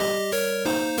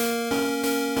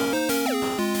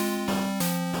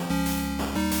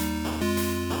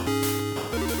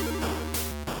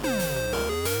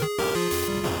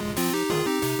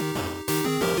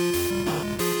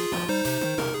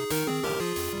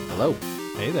Hello.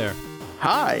 Hey there.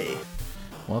 Hi.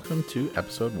 Welcome to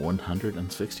episode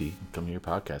 160 Come Here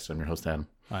Podcast. I'm your host, Adam.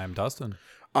 I'm Dustin.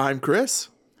 I'm Chris.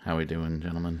 How we doing,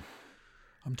 gentlemen?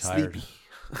 I'm tired.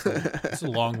 It's a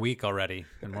long week already,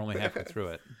 and we're only halfway through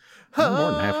it. We're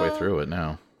more than halfway through it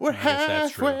now. We're guess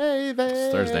that's true. halfway there.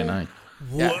 It's Thursday night.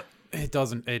 Yeah. It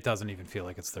doesn't even feel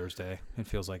like it's Thursday. It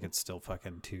feels like it's still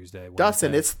fucking Tuesday. Wednesday.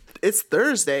 Dustin, it's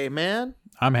Thursday, man.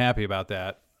 I'm happy about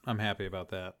that. I'm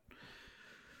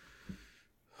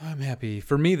happy.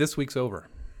 For me, this week's over.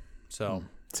 So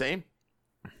Same.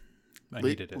 I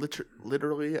needed it.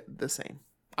 Literally the same.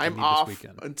 I I'm need this off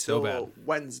weekend so until bad.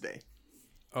 Wednesday.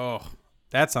 Oh,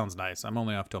 that sounds nice. I'm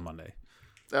only off till Monday.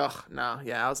 Ugh, no.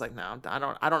 Yeah, I was like, no, I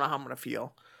don't know how I'm gonna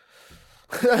feel.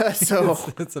 So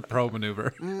It's a pro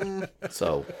maneuver.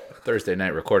 So, Thursday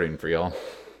night recording for y'all.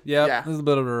 Yeah, this is a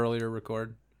bit of an earlier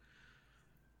record.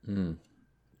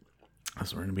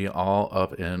 So, we're going to be all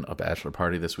up in a bachelor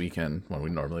party this weekend when we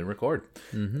normally record.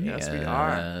 Mm-hmm. Yes, we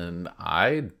are. And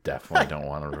I definitely don't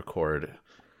want to record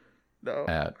no.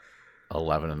 at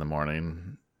 11 in the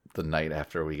morning the night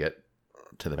after we get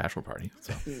to the bachelor party.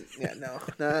 So. Yeah, no,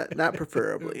 not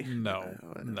preferably. No.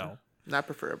 Not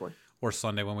preferably. Or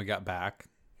Sunday when we got back.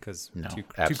 Because No, to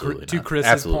absolutely not. Chris's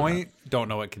Absolutely point, don't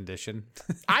know what condition.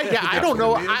 I don't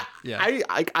know. Yeah.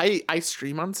 I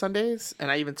stream on Sundays, and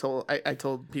I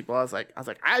told people I was like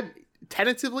I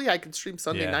tentatively I can stream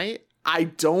Sunday night. I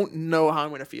don't know how I'm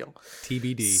gonna feel.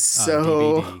 TBD.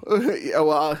 So DVD. yeah,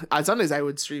 well, on Sundays I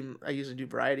would stream. I usually do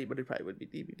variety, but it probably would be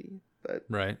DVD. But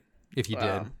Right. If you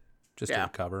did, just to yeah.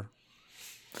 recover.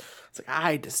 it's like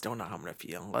I just don't know how I'm gonna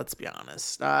feel. Let's be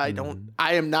honest. I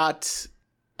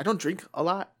don't drink a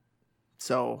lot,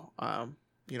 so I will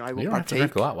You don't have to partake.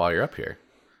 drink a lot while you're up here.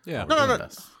 Yeah. No.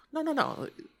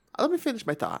 Let me finish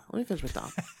my thought.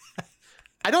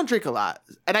 I don't drink a lot,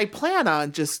 and I plan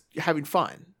on just having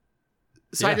fun.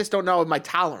 So I Yeah. just don't know if my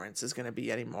tolerance is going to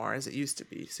be anymore as it used to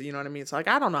be. So you know what I mean? It's like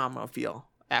I don't know how I'm going to feel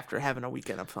after having a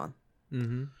weekend of fun.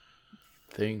 Mm-hmm.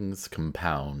 Things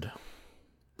compound.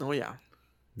 Oh yeah.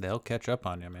 They'll catch up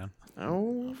on you, man.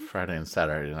 Oh Friday and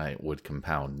Saturday night would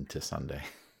compound into Sunday.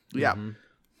 yeah.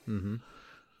 Mm-hmm.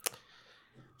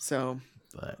 So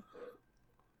But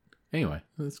anyway,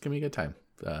 it's gonna be a good time.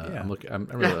 Yeah. I'm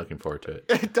really looking forward to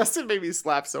it. Dustin made me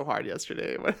laugh so hard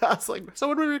yesterday when I was like, "So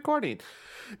when are we recording?"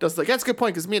 Dustin's like, "That's a good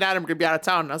point because me and Adam are gonna be out of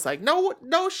town." And I was like, "No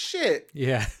shit."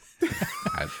 Yeah.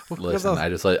 I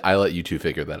let you two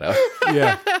figure that out.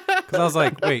 Yeah. Because I was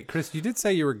like, wait, Chris, you did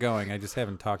say you were going. I just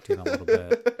haven't talked to you in a little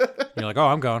bit. And you're like, oh,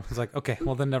 I'm going. I was like, okay,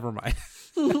 well then never mind.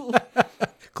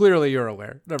 Clearly you're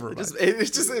aware. Never mind.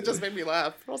 It just made me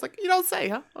laugh. I was like, "You don't say,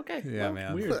 huh?" Okay. Yeah, well,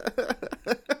 man. Weird.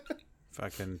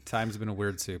 Fucking time's been a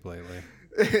weird soup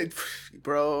lately.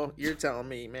 Bro, you're telling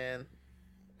me, man.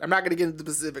 I'm not gonna get into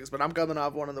the specifics, but I'm coming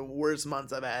off one of the worst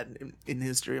months I've had in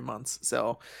history of months.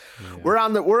 So we're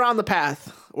on the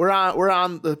path. We're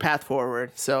on the path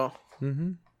forward. So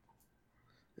Mm-hmm.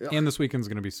 Yeah. And this weekend's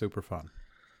going to be super fun.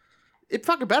 It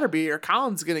fucking better be, or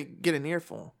Colin's gonna get an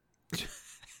earful.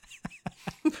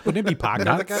 Wouldn't it be Paco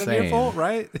that got an earful,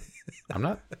 right? I'm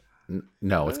not.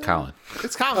 No, it's Colin.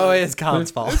 It's Colin. Oh, it's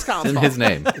Colin's fault. It's Colin's It's in fault. his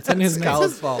name. It's in his name.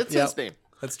 Colin's fault. It's his name.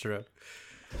 That's true.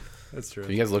 Have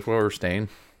you guys looked where we're staying?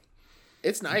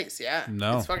 It's nice, yeah.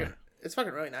 No. It's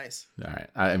fucking really nice. All right.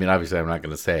 I mean, obviously, I'm not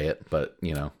going to say it, but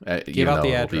Give out the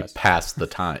it'll be address. past the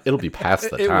time. It'll be past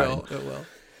the time. It will.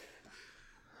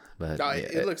 But No,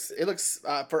 it looks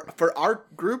for our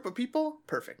group of people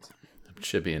perfect. it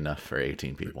should be enough for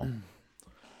 18 people.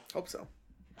 Hope so.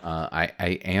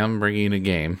 I am bringing a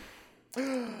game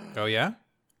Oh, yeah?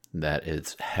 that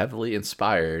is heavily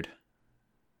inspired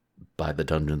by the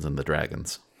Dungeons and the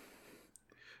Dragons,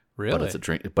 Really? but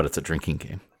it's a drinking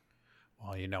game,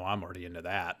 Well, I'm already into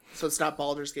that. So it's not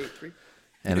Baldur's Gate 3?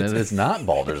 and it is not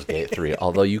Baldur's Gate 3.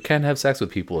 Although you can have sex with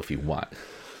people if you want.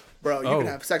 Bro, you can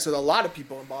have sex with a lot of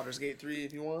people in Baldur's Gate 3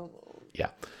 if you want. Yeah,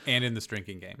 And in this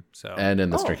drinking game. So and in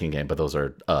this drinking game, but those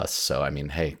are us. So I mean,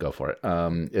 hey, go for it.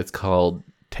 It's called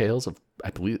Tales of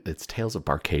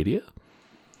Barcadia.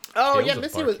 Oh Tales yeah,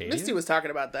 of Misty was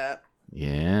talking about that.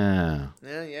 Yeah.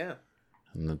 Yeah.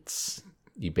 And that's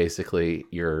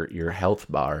your health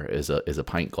bar is a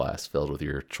pint glass filled with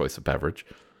your choice of beverage,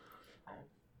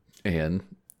 and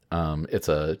it's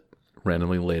a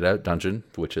randomly laid out dungeon,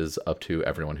 which is up to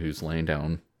everyone who's laying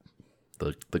down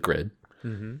the grid.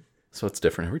 Mm-hmm. So it's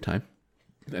different every time,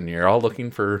 and you're all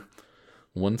looking for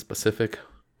one specific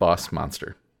boss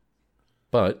monster,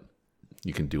 but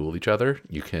you can duel each other.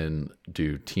 You can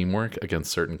do teamwork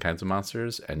against certain kinds of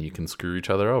monsters, and you can screw each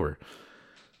other over.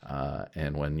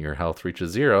 And when your health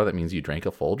reaches 0, that means you drank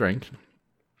a full drink.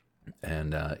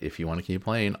 And if you want to keep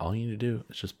playing, all you need to do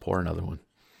is just pour another one.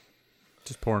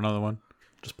 Just pour another one.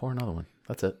 Just pour another one.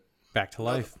 That's it. Back to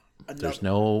life. There's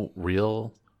no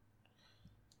real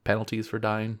penalties for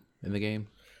dying in the game,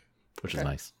 which is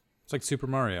nice. It's like Super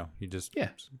Mario. You just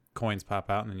coins pop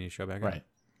out and then you show back Right.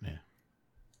 Yeah.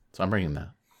 So I'm bringing that.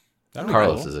 That'd be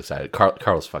Carlos cool. is excited.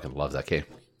 Carlos fucking loves that game.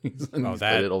 He's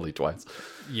played it only twice.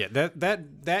 Yeah,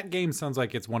 that game sounds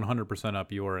like it's 100%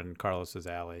 up your and Carlos's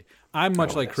alley. I'm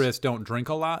much like Chris, don't drink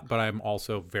a lot, but I'm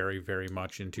also very, very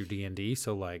much into D&D.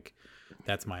 So like,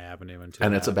 that's my avenue into.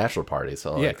 And it's a bachelor party,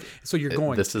 so like, so you're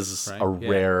going. This is right?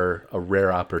 a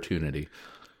rare opportunity.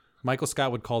 Michael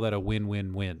Scott would call that a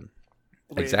win-win-win.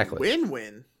 Exactly.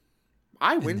 Win-win.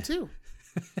 I win too.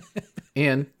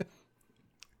 And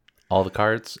all the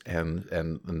cards and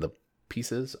the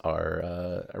pieces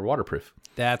are waterproof.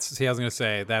 I was going to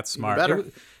say that's smart. better.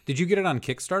 Did you get it on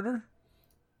Kickstarter?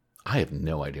 I have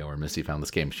no idea where Missy found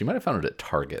this game. She might have found it at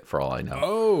Target, for all I know.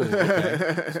 Oh,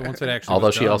 okay. So once it actually, Although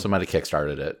was she done. also might have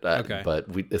kickstarted it. Okay. But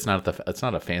it's not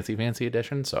a fancy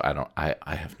edition, so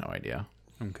I have no idea.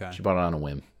 Okay. She bought it on a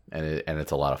whim, and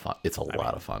it's a lot of fun. It's a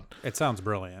lot of fun. It sounds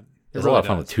brilliant. It's a lot of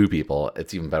fun with 2 people.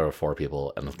 It's even better with 4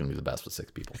 people, and it's going to be the best with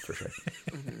 6 people for sure.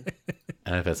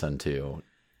 And FSN 2,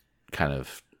 kind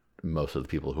of most of the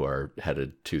people who are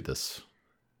headed to this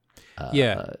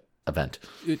event.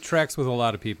 It tracks with a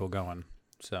lot of people going.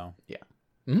 So Yeah.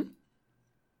 Mm-hmm.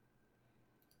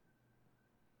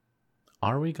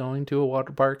 Are we going to a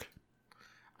water park?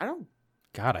 I don't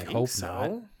God, I think hope so.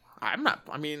 not. I'm not.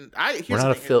 I mean,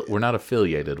 We're not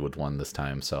affiliated with one this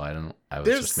time, so I was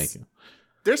just making.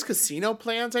 There's casino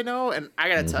plans, I know, and I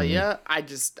gotta tell you, I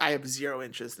have zero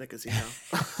interest in a casino.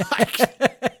 Like,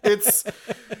 it's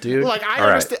Dude, like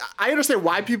I understand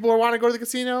why people want to go to the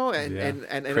casino,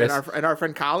 and Chris? our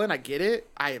friend Colin, I get it.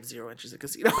 I have zero interest in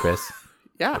casino. Chris.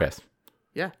 Yeah. Chris.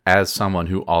 Yeah. As someone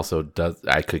who also does,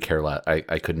 I could care less.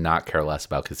 I could not care less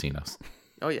about casinos.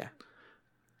 Oh yeah.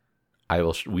 I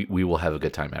will. We will have a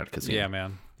good time at a casino. Yeah,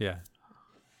 man. Yeah.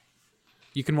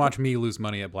 You can watch me lose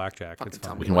money at blackjack. It's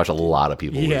fun. We can watch a lot of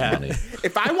people lose money.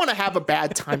 If I want to have a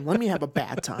bad time, let me have a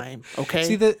bad time.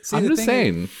 Okay. I'm just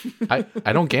saying. I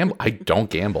don't gamble. I don't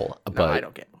gamble. But No, I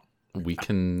don't gamble. we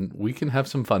can have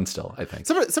some fun still. I think.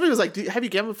 Somebody was like, have you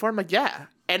gambled before? I'm like, yeah.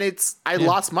 And I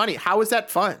lost money. How is that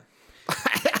fun? I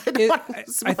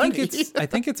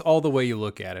think it's all the way you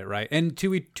look at it, right? And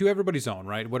to everybody's own,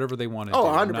 right? Whatever they want to do.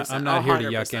 100%. I'm not here to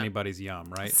 100%. yuck anybody's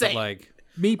yum, right? Same. But like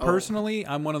me personally,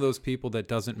 I'm one of those people that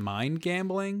doesn't mind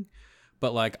gambling,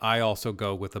 but like I also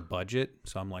go with a budget.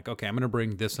 So I'm like, okay, I'm going to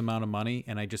bring this amount of money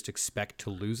and I just expect to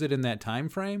lose it in that time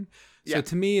frame. So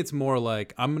to me, it's more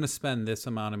like I'm going to spend this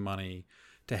amount of money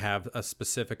to have a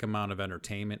specific amount of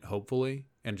entertainment, hopefully,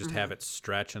 and just have it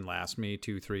stretch and last me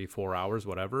 2, 3, 4 hours,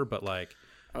 whatever. But like,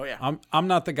 Oh yeah. I'm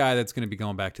not the guy that's going to be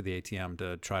going back to the ATM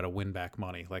to try to win back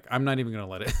money. Like I'm not even going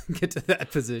to let it get to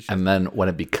that position. And then when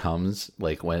it becomes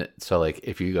like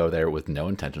if you go there with no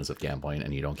intentions of gambling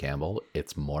and you don't gamble,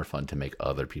 it's more fun to make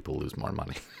other people lose more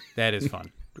money. That is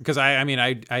fun. Because I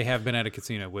have been at a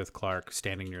casino with Clark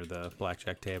standing near the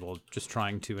blackjack table, just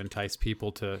trying to entice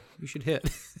people to, you should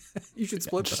hit. You should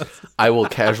split this. I will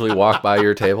casually walk by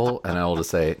your table and I will just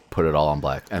say, put it all on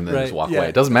black, and then just walk away.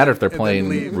 It doesn't matter if they're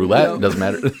playing roulette. It doesn't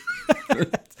matter.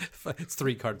 It's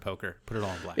 3-card poker. Put it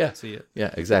all in black. Yeah. See it.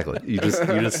 Yeah, exactly. You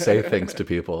just say things to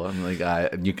people. I'm like,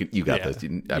 you got this.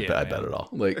 I bet it all.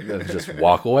 Like, just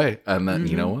walk away, and then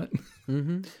you know what?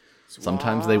 Mm-hmm.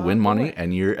 Sometimes they win money,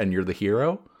 and you're the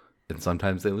hero, and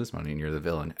sometimes they lose money, and you're the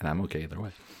villain. And I'm okay either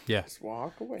way. Yeah. Just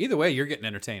walk away. Either way, you're getting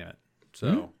entertainment.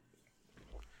 So.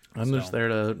 I'm just there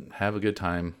to have a good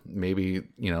time. Maybe,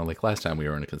 like last time we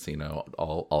were in a casino,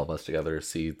 all of us together,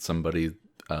 see somebody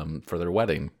for their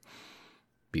wedding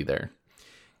be there.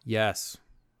 Yes.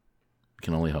 We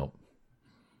can only hope.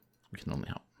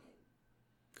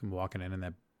 Come walking in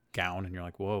that gown, and you're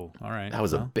like, whoa, all right. That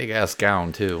was a big-ass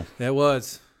gown, too. That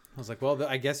was. I was like, well,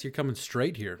 I guess you're coming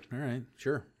straight here. All right,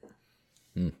 sure.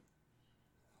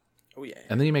 Oh yeah.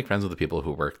 And then you make friends with the people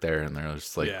who work there, and they're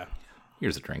just like,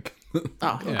 here's a drink.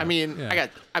 Oh, yeah.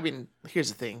 Here's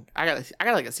the thing. I got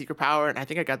like a secret power, and I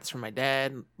think I got this from my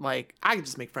dad. Like, I can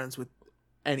just make friends with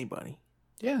anybody.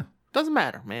 Yeah. Doesn't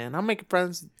matter, man. I'm making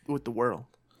friends with the world.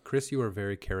 Chris, you are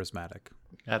very charismatic.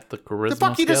 At the charisma The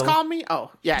fuck you scale. just called me?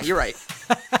 Oh, yeah, you're right.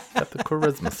 At the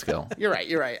charisma skill. You're right.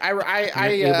 You're able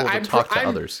to talk to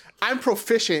others. I'm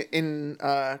proficient in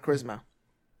charisma.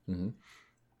 Mm-hmm.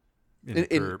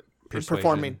 In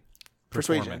performing.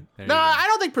 Persuasion. No, go. I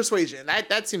don't think persuasion.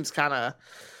 That seems kind of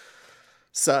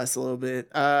sus a little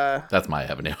bit. That's my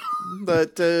avenue.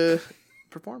 But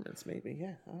performance, maybe.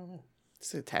 Yeah, I don't know.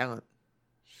 It's a talent.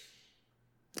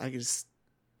 I could just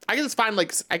find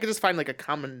like a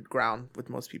common ground with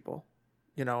most people,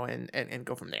 and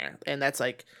go from there. And that's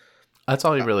like That's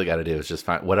all you really got to do is just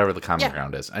find whatever the common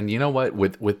ground is. And you know what?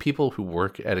 With people who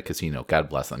work at a casino, God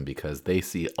bless them, because they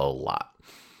see a lot.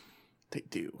 They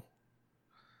do.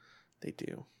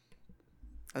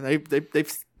 And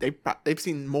they've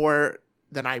seen more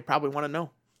than I probably want to know.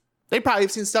 They probably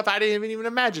have seen stuff I didn't even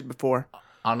imagine before.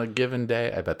 On a given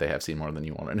day, I bet they have seen more than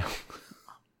you want to know.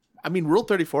 I mean, Rule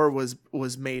 34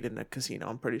 was made in a casino,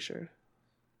 I'm pretty sure.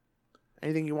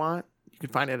 Anything you want, you can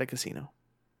find it at a casino.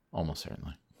 Almost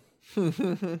certainly.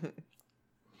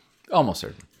 Almost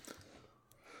certainly.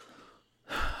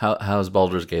 How's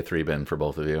Baldur's Gate 3 been for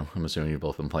both of you? I'm assuming you've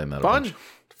both been playing that.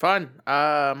 Fun.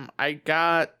 I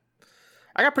got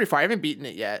pretty far. I haven't beaten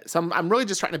it yet, so I'm really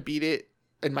just trying to beat it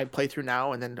in my playthrough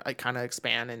now, and then I kind of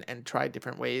expand and try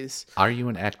different ways. Are you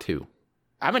in Act 2?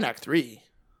 I'm in Act 3.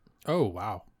 Oh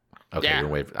wow. Okay, Yeah. you're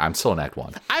waiting. I'm still in Act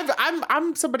 1.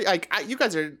 I'm somebody like you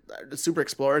guys are super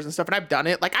explorers and stuff, and I've done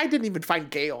it. Like I didn't even find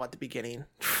Gale at the beginning.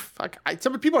 Fuck,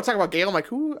 some people are talking about Gale. I'm like,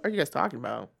 who are you guys talking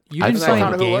about? You didn't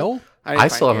find Gale? I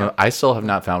still have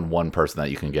not found one person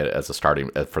that you can get as a starting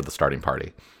for the starting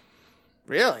party.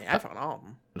 Really, I found all of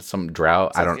them. Some drow,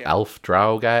 elf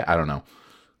drow guy. I don't know.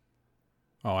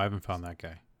 Oh, I haven't found that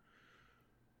guy.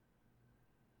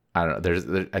 I don't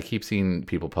know. I keep seeing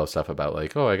people post stuff about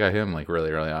like, oh, I got him like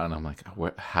really early on. And I'm like,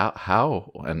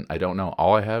 how? And I don't know.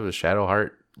 All I have is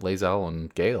Shadowheart, Lae'zel,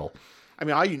 and Gale. I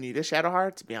mean, all you need is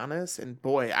Shadowheart, to be honest. And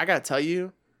boy, I gotta tell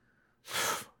you,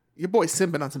 your boy's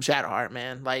simping on some Shadowheart,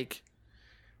 man. Like,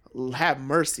 have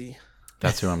mercy.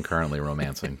 That's who I'm currently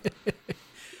romancing.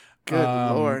 Good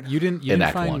Lord. You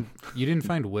didn't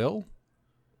find Will?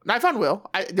 No, I found Will.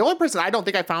 The only person I don't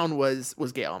think I found was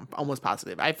Gale. I'm almost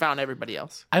positive. I found everybody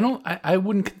else. I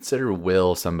wouldn't consider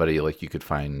Will somebody like you could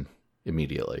find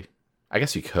immediately. I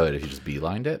guess you could if you just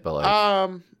beelined it, but like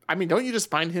I mean, don't you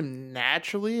just find him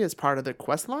naturally as part of the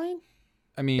quest line?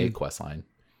 I mean, a quest line.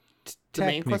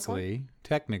 Technically.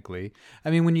 I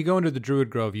mean, when you go into the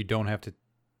Druid Grove, you don't have to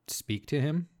speak to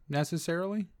him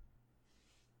necessarily.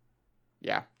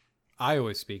 Yeah. I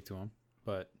always speak to him,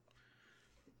 but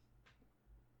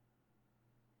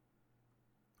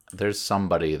there's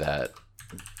somebody that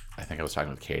I think I was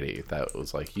talking with Katie that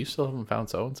was like, you still haven't found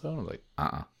so-and-so? I was like,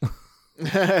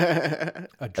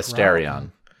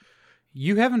 Asterion.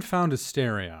 You haven't found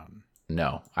Asterion?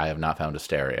 No, I have not found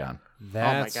Asterion.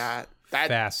 That's oh my God.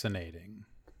 Fascinating.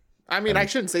 I mean, I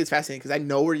shouldn't say it's fascinating because I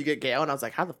know where you get Gale, and I was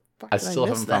like, how the fuck I still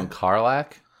haven't found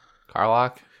Karlach,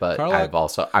 but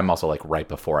I'm also like right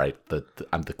before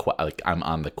I'm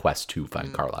on the quest to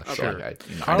find Karlach. Okay. So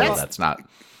like, I know that's not.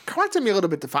 Karlach took me a little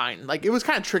bit to find. Like, it was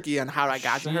kind of tricky on how I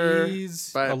got to her.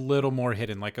 She's but a little more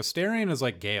hidden. Like Asterion is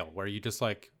like Gale, where you just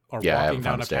like are Yeah, walking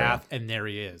down a Asterion. path and there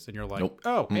he is, and you're like, Nope.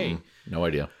 oh, hey. No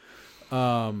idea.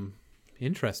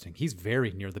 Interesting. He's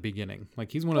very near the beginning.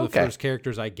 Like he's one of the first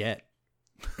characters I get.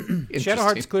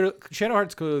 Interesting.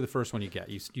 Shadowheart's clearly the first one you get.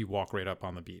 You walk right up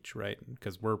on the beach, right?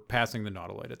 Because we're passing the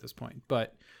Nautiloid at this point.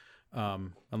 But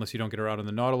unless you don't get her out on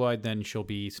the Nautiloid, then she'll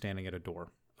be standing at a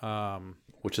door.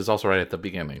 Which is also right at the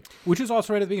beginning.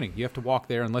 You have to walk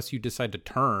there unless you decide to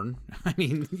turn. I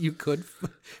mean, you could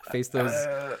face those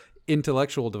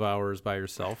intellectual devourers by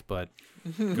yourself, but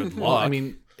good luck. Well, I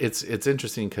mean, it's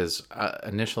interesting because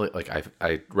initially, like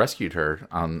I rescued her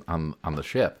on the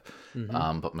ship,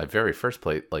 but my very first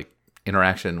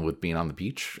interaction with being on the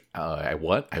beach, I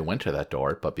went to that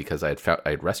door, but because I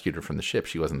had rescued her from the ship,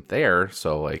 she wasn't there,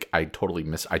 so like I totally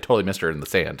missed her in the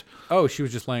sand. Oh, she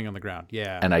was just laying on the ground.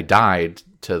 Yeah, and I died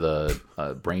to the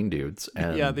brain dudes.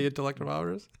 And yeah, the intellect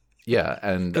devourers. Yeah,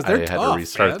 and I had to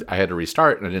restart. Man. I had to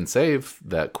restart, and I didn't save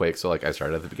that quick. So like I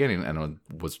started at the beginning, and I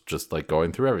was just like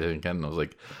going through everything again. And I was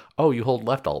like, "Oh, you hold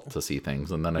left alt to see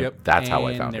things," and then that's how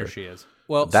I found her. There she is.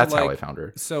 Well, that's how I found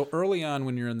her. So early on,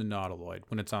 when you're in the Nautiloid,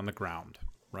 when it's on the ground,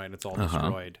 right, it's all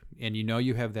destroyed, and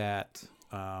you have that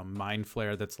mind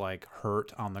flare that's like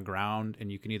hurt on the ground,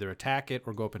 and you can either attack it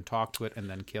or go up and talk to it and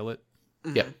then kill it.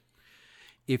 Yeah.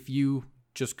 If you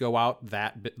just go out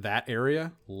that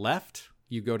area left,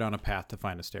 you go down a path to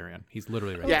find Asterion. He's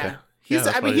literally right there.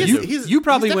 You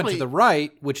probably went to the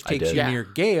right, which takes you near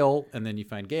Gale, and then you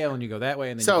find Gale, and you go that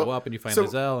way, and then you go up, and you find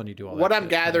Lae'zel, and you do all that. What I'm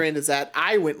gathering is that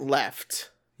I went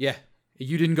left. Yeah.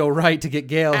 You didn't go right to get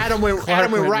Gale. Adam went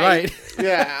right.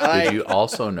 Yeah. Did you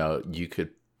also know you could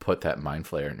put that mind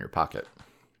flayer in your pocket?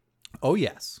 Oh,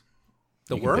 yes.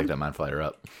 You can pick that mind flayer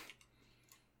up.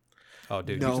 Oh,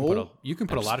 dude, you can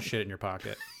put a lot of shit in your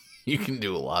pocket. You can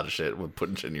do a lot of shit with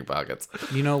putting shit in your pockets.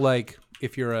 You know, like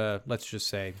if you're let's just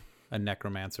say a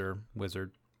necromancer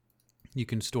wizard, you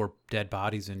can store dead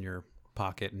bodies in your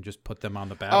pocket and just put them on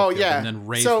the battlefield and then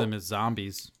raise them as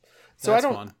zombies. So That's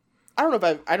fun. I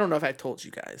don't know if I've told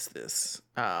you guys this.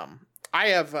 I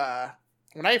have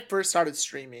when I first started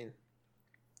streaming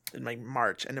in like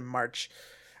March,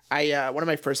 I one of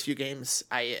my first few games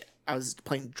I was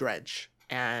playing Dredge,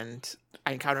 and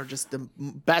I encountered just the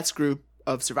best group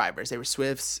of survivors. They were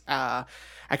Swifts. I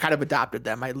kind of adopted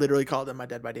them. I literally called them my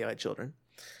Dead by Daylight children.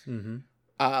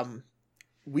 Mm-hmm.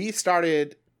 We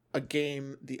started a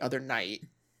game the other night,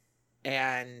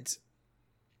 and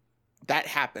that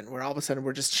happened where all of a sudden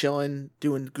we're just chilling,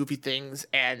 doing goofy things,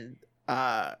 and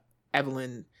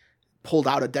Evelyn pulled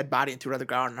out a dead body and threw it on the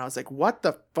ground, and I was like, "What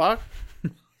the fuck?"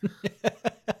 You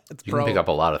can pick up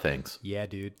a lot of things. Yeah,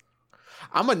 dude.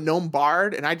 I'm a gnome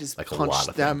bard, and I just Like punch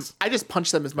them. Things. I just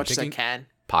punch them as much as I can.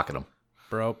 Pocket them.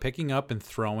 Bro, picking up and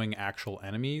throwing actual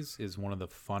enemies is one of the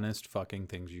funnest fucking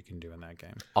things you can do in that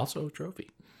game. Also a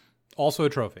trophy. Also a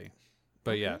trophy.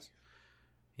 But yes.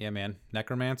 Yeah, man.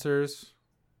 Necromancers.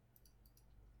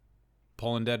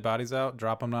 Pulling dead bodies out,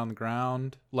 drop them on the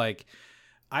ground. Like,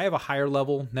 I have a higher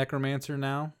level necromancer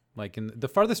now. Like, in the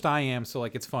farthest I am, so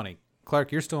like, it's funny.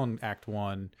 Clark, you're still in Act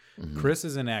 1. Mm-hmm. Chris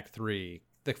is in Act 3.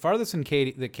 The farthest that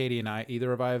Katie and I,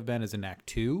 either of I have been, is in Act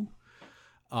 2,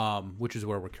 which is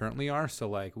where we currently are. So,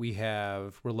 like,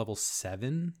 we're level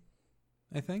 7,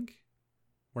 I think.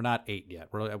 We're not 8 yet.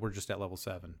 We're just at level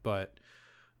 7. But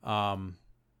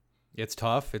it's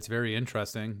tough. It's very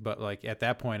interesting. But, like, at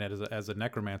that point, as a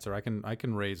necromancer, I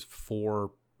can raise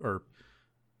 4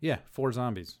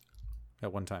 zombies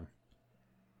at one time.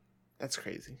 That's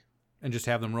crazy. And just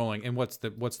have them rolling. And what's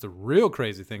the real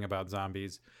crazy thing about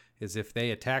zombies is if they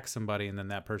attack somebody and then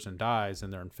that person dies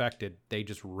and they're infected, they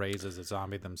just raise as a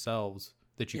zombie themselves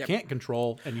that you can't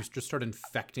control, and you just start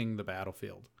infecting the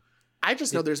battlefield. I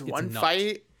just know there's one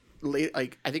fight late,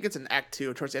 like I think it's in Act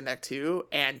 2, towards the end of Act 2,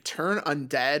 and Turn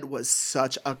Undead was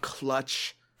such a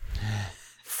clutch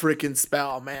freaking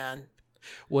spell, man.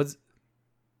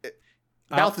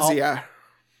 Balthazar.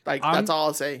 That's all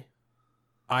I'll say.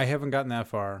 I haven't gotten that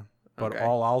far. But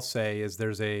all I'll say is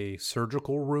there's a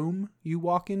surgical room you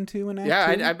walk into in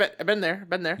Act 2. I've been there.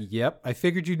 Yep, I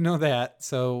figured you'd know that.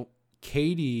 So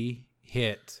Katie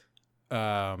hit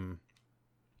the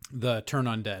Turn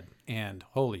Undead, and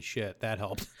holy shit, that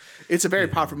helped. It's a very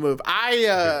powerful move.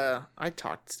 I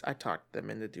talked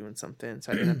them into doing something,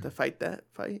 so I didn't have to fight that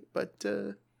fight. But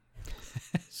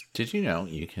did you know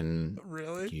you can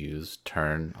use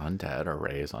Turn Undead or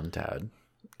Raise Undead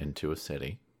into a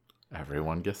city?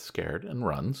 Everyone gets scared and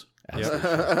runs. And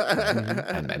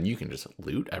then you can just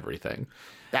loot everything.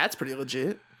 That's pretty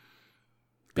legit.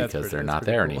 Because they're not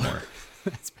there anymore.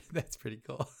 That's pretty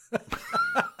cool.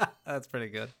 That's pretty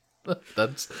good.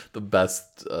 That's the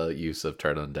best use of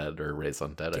Turn Undead or Raise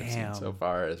Undead I've seen so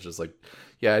far. It's just like,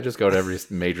 I just go to every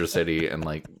major city and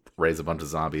like raise a bunch of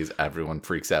zombies. Everyone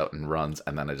freaks out and runs.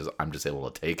 And then I'm just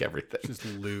able to take everything. Just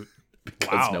loot.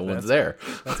 Because no one's there.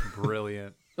 That's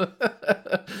brilliant.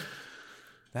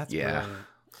 That's brilliant.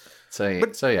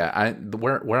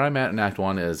 Where I'm at in Act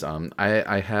 1 is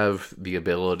I have the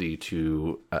ability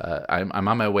to I'm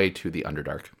on my way to the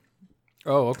Underdark.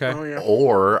 Oh, okay. Oh, yeah.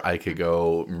 Or I could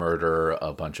go murder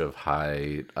a bunch of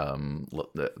high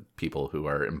people who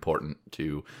are important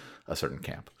to a certain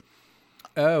camp.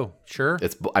 Oh, sure.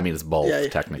 It's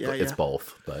both technically. Yeah. It's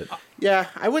both, but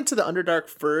I went to the Underdark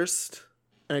first,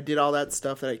 and I did all that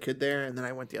stuff that I could there, and then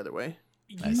I went the other way.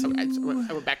 I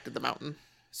went back to the mountain.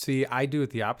 See, I do it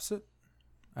the opposite,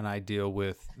 and I deal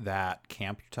with that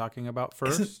camp you're talking about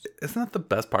first. Isn't that the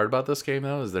best part about this game,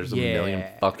 though? Is there's a million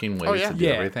fucking ways to do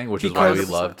everything, which is why we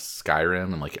loved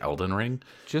Skyrim and like Elden Ring.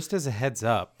 Just as a heads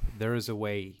up, there is a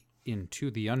way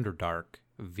into the Underdark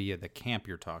via the camp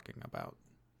you're talking about.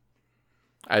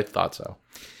 I thought so.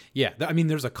 Yeah, I mean,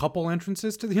 there's a couple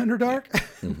entrances to the Underdark,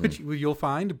 which you'll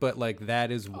find, but like that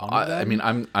is one of them. I mean,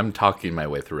 I'm talking my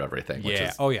way through everything, which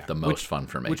is the most fun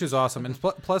for me. Which is awesome. And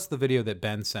plus the video that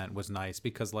Ben sent was nice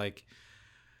because like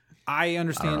I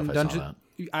understand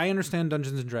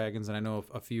Dungeons and Dragons, and I know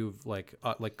a few of like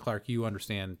Clark, you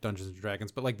understand Dungeons and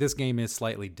Dragons, but like this game is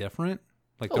slightly different.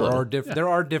 Like there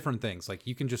are different things. Like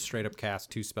you can just straight up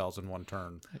cast 2 spells in one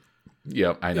turn.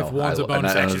 Yeah, I know. If one's a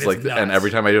bonus action, it's nuts. And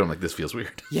every time I do it, I'm like, this feels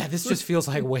weird. Yeah, this just feels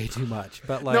like way too much.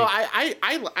 But like, no,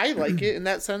 I like it in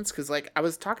that sense because like I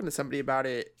was talking to somebody about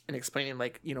it and explaining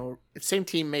like same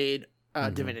team made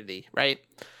Divinity, right?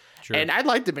 Sure. And I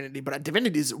like Divinity, but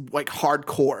Divinity is like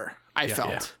hardcore. I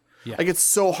felt like it's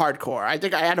so hardcore. I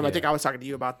think I was talking to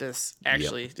you about this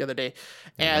actually the other day,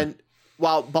 and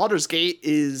while Baldur's Gate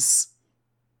is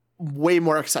way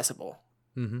more accessible.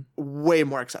 way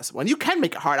more accessible. And you can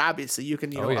make it hard, obviously. You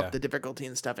can, up the difficulty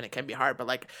and stuff, and it can be hard. But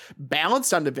like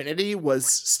balanced on Divinity was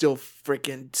still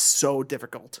freaking so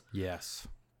difficult. Yes.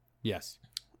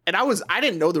 And I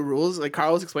didn't know the rules. Like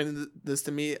Carl was explaining this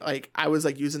to me. Like I was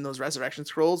like using those resurrection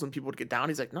scrolls when people would get down.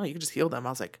 He's like, no, you can just heal them. I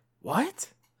was like,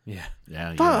 what? Yeah.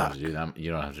 Yeah. You don't have to do that.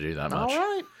 You don't have to do that much. All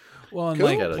right. Well, and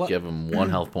You gotta give them 1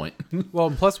 health point. Well,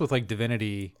 and plus with like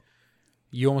Divinity,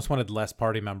 you almost wanted less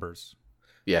party members.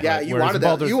 Yeah. Yeah, you wanted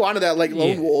that. You wanted that like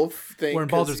lone wolf thing. Where in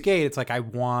Baldur's Gate, it's like I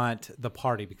want the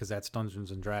party because that's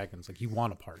Dungeons and Dragons. Like you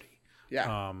want a party.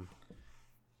 Yeah.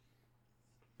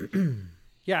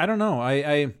 Yeah, I don't know.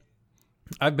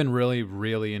 I've been really,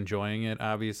 really enjoying it.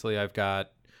 Obviously, I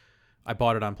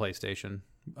bought it on PlayStation.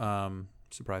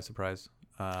 Surprise, surprise.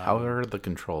 How are the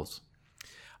controls?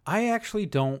 I actually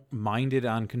don't mind it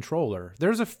on controller.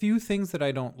 There's a few things that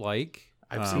I don't like.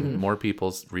 I've seen more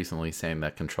people recently saying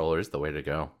that controller is the way to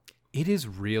go. It is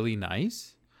really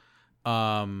nice.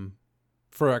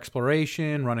 For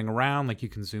exploration, running around, like you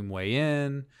can zoom way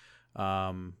in.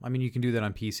 I mean, you can do that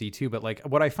on PC too, but like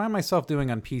what I find myself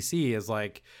doing on PC is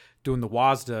like doing the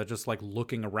WASD, just like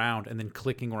looking around and then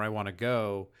clicking where I want to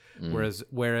go.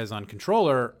 Whereas on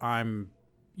controller,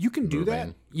 you can do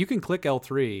that. You can click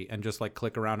L3 and just like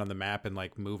click around on the map and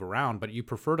like move around, but you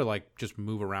prefer to like just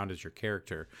move around as your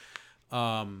character.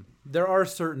 There are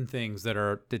certain things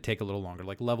that take a little longer,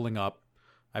 like leveling up.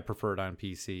 I prefer it on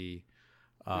PC.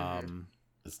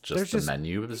 It's just the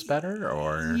menu is better,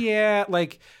 or yeah,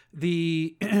 like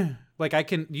the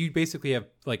you basically have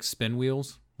like spin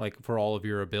wheels, like for all of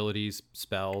your abilities,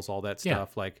 spells, all that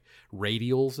stuff, like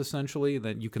radials essentially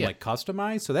that you can like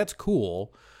customize. So that's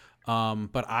cool.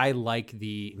 But I like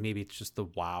maybe it's just the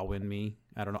WoW in me.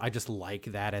 I don't know. I just like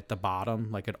that at the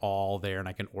bottom, like it all there, and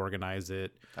I can organize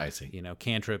it. I see.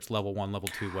 Cantrips, level 1, level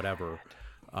 2, whatever.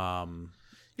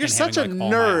 You're such a nerd. All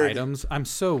my items. I'm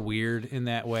so weird in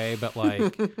that way, but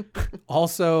like,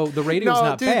 also the radio's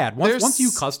not bad. Once you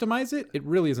customize it, it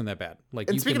really isn't that bad. Like,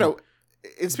 and speaking of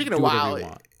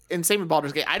WoW, and same with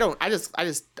Baldur's Gate, I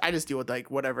just deal with like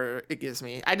whatever it gives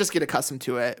me. I just get accustomed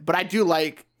to it. But I do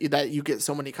like that you get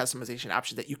so many customization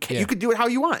options that you could do it how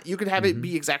you want. You could have it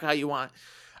be exactly how you want.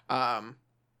 But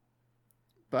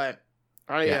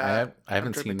I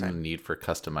haven't seen the need for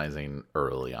customizing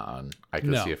early on. I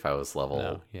could see if I was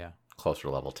closer to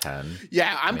level 10.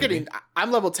 Yeah,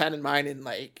 I'm level 10 in mine in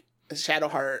like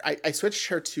Shadowheart. I switched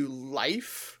her to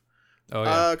Life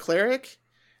cleric.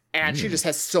 And she just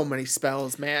has so many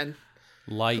spells, man.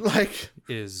 Light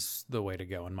is the way to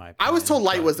go in my opinion. I was told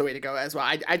Light was the way to go as well.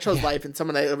 I chose Life, and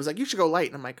someone that was like, you should go Light.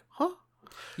 And I'm like, huh?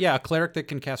 Yeah, a cleric that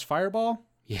can cast Fireball?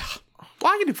 Yeah.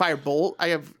 Well, I can do Firebolt. I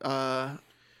have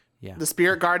the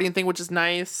Spirit Guardian thing, which is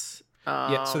nice.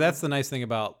 So that's the nice thing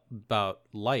about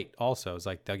Light also, is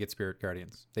like they'll get Spirit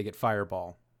Guardians. They get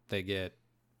Fireball. They get,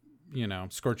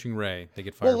 Scorching Ray. They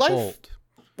get Firebolt.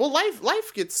 Well,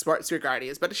 life gets Spirit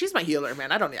Guardians, but she's my healer,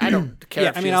 man. I don't care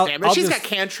if she has damage. She's got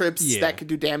cantrips that could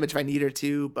do damage if I need her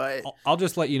to, but I'll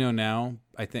just let you know now.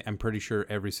 I'm pretty sure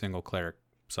every single cleric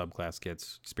subclass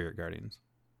gets Spirit Guardians.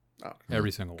 Oh,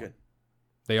 every single one.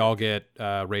 They all get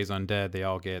Raise Undead. They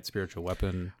all get Spiritual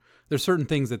Weapon. There's certain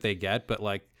things that they get, but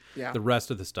like the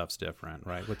rest of the stuff's different,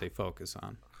 right? What they focus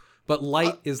on. But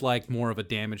Light is like more of a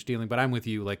damage dealing. But I'm with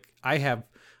you. Like I have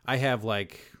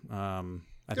like.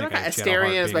 I got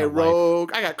Asterion as my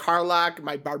rogue. I got Karlach,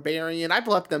 my barbarian. I've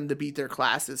left them to beat their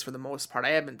classes for the most part.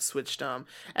 I haven't switched them,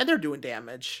 and they're doing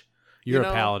damage. You're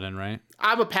a paladin, right?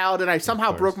 I'm a paladin. I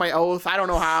somehow broke my oath. I don't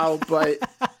know how, but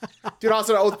dude,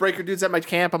 also the Oathbreaker dude's at my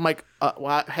camp. I'm like,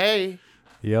 what? Hey.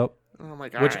 Yep. I'm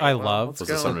like, which I love. Was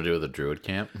it something to do with the druid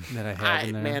camp that I had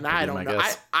in there? Man, I don't know.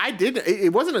 I didn't.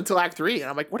 It wasn't until Act 3, and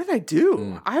I'm like, what did I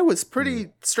do? I was pretty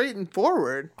straight and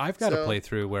forward. I've got a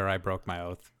playthrough where I broke my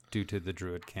oath due to the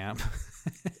druid camp.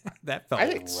 That felt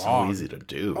wrong. So easy to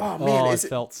do. Oh man, it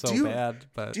felt so bad.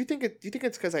 But do you think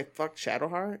it's because I fucked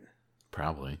Shadowheart?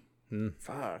 Probably.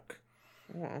 Fuck.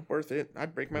 Oh, worth it.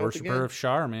 I'd break my Worshipper oath again. of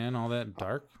Shar, man. All that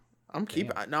dark. I'm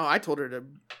keeping. No, I told her to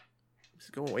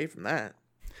go away from that.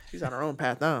 She's on her own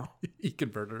path now. He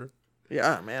converted her.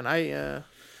 Yeah, man. I've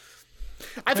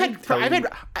had.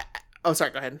 Oh,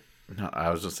 sorry. Go ahead. No, I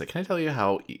was just like, can I tell you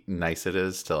how nice it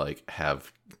is to like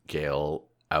have Gale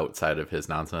outside of his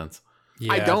nonsense?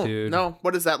 Yeah, I don't. Dude. No.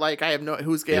 What is that like? I have no.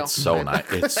 Who's Gale? It's so nice.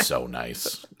 It's so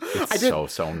nice.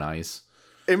 It's so nice.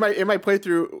 In my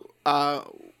playthrough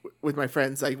with my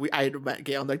friends, like I had met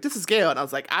Gale. I'm like, this is Gale, and I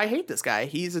was like, I hate this guy.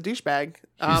 He's a douchebag.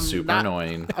 He's super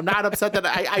annoying. I'm not upset that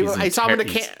I saw him in a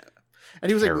can, and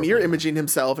he was like mirror imaging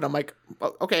himself, and I'm like,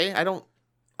 okay, I don't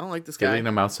I don't like this guy. Getting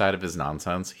him outside of his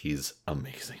nonsense, he's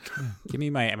amazing. Give me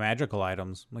my magical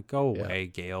items. I'm like, go away,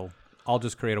 Gale. I'll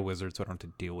just create a wizard so I don't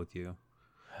have to deal with you.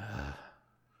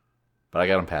 But I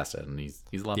got him past it, and he's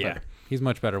a lot better. He's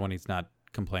much better when he's not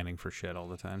complaining for shit all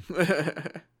the time.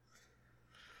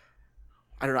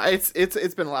 I don't know.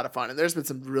 It's been a lot of fun, and there's been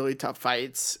some really tough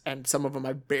fights, and some of them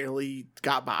I barely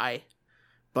got by.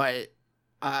 But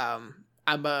I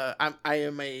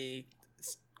am a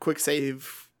quick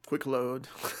save, quick load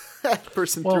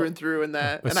person through and through, in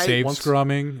that. And save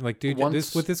scrumming, like, dude,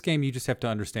 with this game, you just have to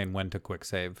understand when to quick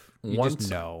save. You just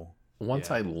know.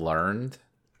 Once I learned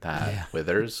that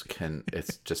Withers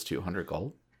it's just 200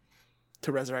 gold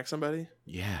to resurrect somebody.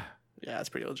 Yeah, that's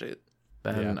pretty legit.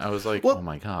 Then I was like, oh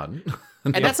my god.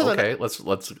 And that's okay.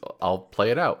 I'll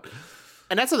play it out.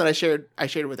 And that's something I shared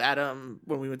with Adam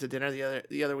when we went to dinner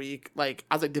the other week. Like,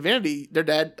 I was like, Divinity, they're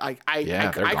dead. Like,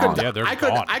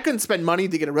 I couldn't spend money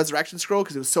to get a resurrection scroll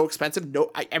because it was so expensive.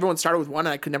 Everyone started with one,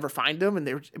 and I could never find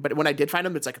them. But when I did find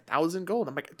them, it's like 1,000 gold.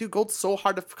 I'm like, dude, gold's so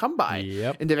hard to come by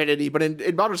in Divinity. But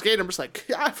in Baldur's Gate, I'm just like,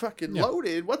 I fucking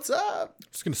loaded. What's up?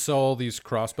 Just gonna sell all these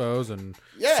crossbows and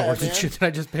swords and shit that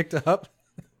I just picked up.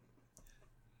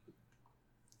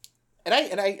 And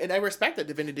I respect that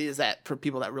Divinity is that for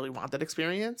people that really want that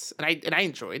experience. And I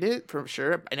enjoyed it for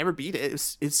sure. I never beat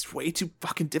it. It's way too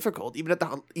fucking difficult. Even at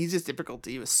the easiest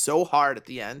difficulty, it was so hard at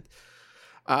the end.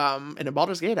 And in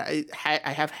Baldur's Gate, I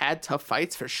have had tough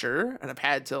fights for sure, and I've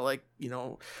had to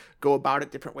go about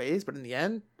it different ways. But in the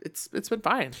end, it's been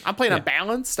fine. I'm playing on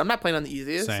balanced. I'm not playing on the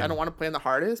easiest. Same. I don't want to play on the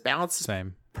hardest. Balance is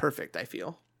perfect. I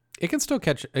feel it can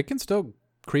still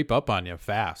creep up on you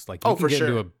fast. Like you can get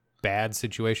into a bad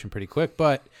situation pretty quick,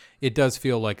 but it does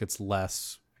feel like it's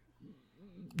less.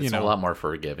 It's a lot more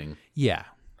forgiving. Yeah.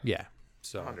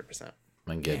 So 100%.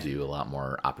 And gives you a lot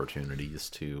more opportunities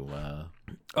to.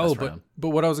 But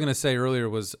what I was gonna say earlier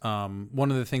was one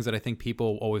of the things that I think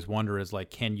people always wonder is like,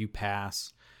 can you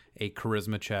pass a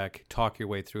charisma check, talk your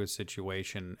way through a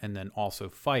situation, and then also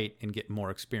fight and get more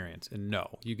experience? And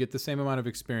no, you get the same amount of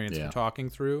experience for talking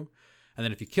through, and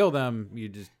then if you kill them,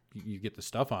 you get the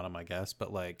stuff on them, I guess.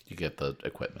 But like, you get the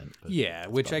equipment.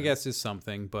 Which I guess is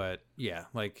something. But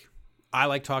like, I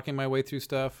like talking my way through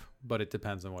stuff, but it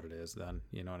depends on what it is. Then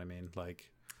you know what I mean. Like,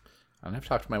 and I've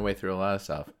talked my way through a lot of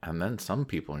stuff, and then some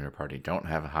people in your party don't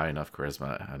have high enough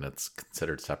charisma, and it's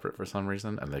considered separate for some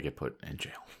reason, and they get put in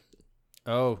jail.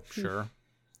 Oh, sure.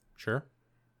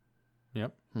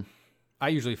 Yep. I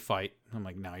usually fight. I'm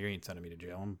like, no, you ain't sending me to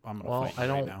jail. I'm gonna fight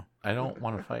right now. I don't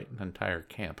want to fight an entire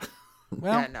camp.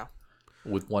 Well, no.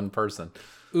 With one person.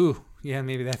 Ooh, yeah,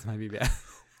 maybe that might be bad.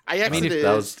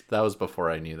 That was before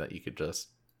I knew that you could just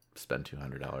spend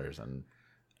 $200 and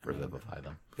revivify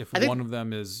them. If one of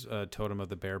them is a Totem of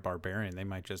the Bear Barbarian, they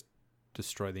might just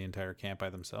destroy the entire camp by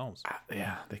themselves.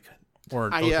 Yeah, they could. Or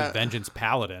Vengeance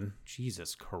Paladin.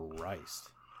 Jesus Christ.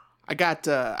 I got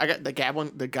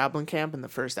the goblin camp in the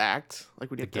first act. Like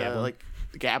we did the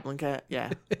goblin camp.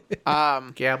 Yeah.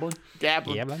 Gablin.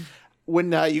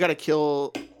 When you got to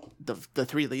kill the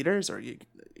three leaders, or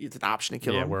it's an option to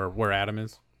kill them. Yeah, where Adam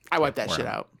is. I wiped that shit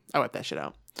out.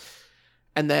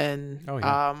 And then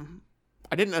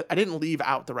I didn't leave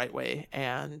out the right way,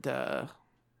 and I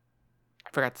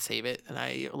forgot to save it, and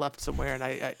I left somewhere, and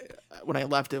I when I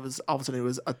left, it was all of a sudden it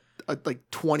was a like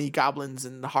 20 goblins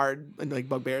and like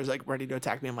bugbears like ready to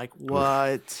attack me. I'm like,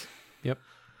 what? Yep.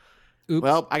 Oops.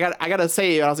 Well, I got to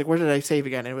save. I was like, where did I save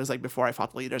again? And it was like before I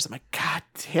fought the leaders. I'm like, God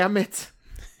damn it.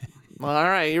 All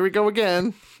right, here we go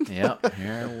again. Yep,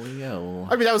 here we go.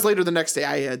 I mean, that was later the next day.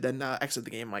 I had then exited the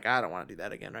game. Like, I don't want to do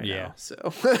that again now. So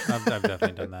I've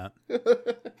definitely done that.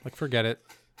 Like, forget it.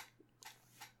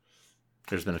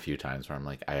 There's been a few times where I'm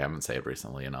like, I haven't saved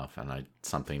recently enough, and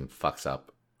something fucks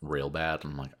up real bad.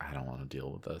 And I'm like, I don't want to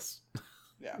deal with this.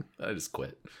 Yeah, I just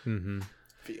quit. Mm-hmm.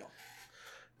 Feel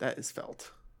that is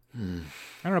felt. I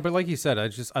don't know, but like you said,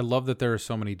 I love that there are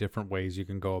so many different ways you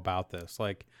can go about this.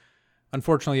 Like,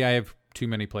 unfortunately, I have too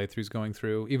many playthroughs going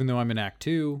through. Even though I'm in Act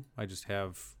 2, I just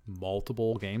have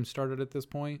multiple games started at this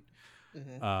point.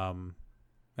 Mm-hmm.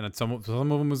 And some of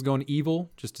them was going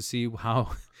evil just to see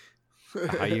how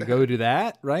you go to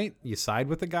that, right? You side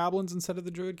with the goblins instead of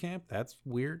the druid camp. That's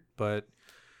weird, but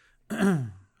I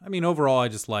mean, overall, I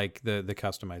just like the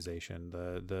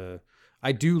customization.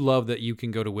 I do love that you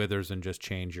can go to Withers and just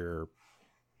change your,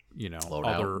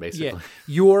 loadout, basically.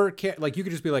 Yeah, like you could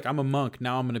just be like, I'm a monk,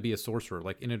 now I'm going to be a sorcerer,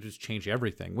 like, and it just change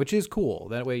everything, which is cool.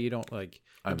 That way you don't like.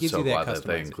 I'm so glad that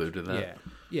they included that.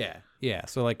 Yeah. Yeah,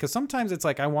 so like, because sometimes it's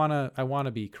like I wanna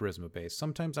be charisma based.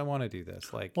 Sometimes I want to do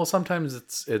this. Like, Well, sometimes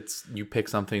it's you pick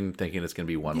something thinking it's going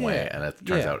to be one way, and it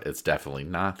turns out it's definitely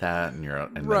not that, and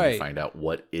then you find out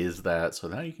what is that. So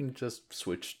now you can just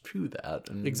switch to that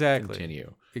and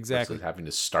continue. Exactly. Versus having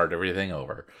to start everything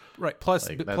over. Right. Plus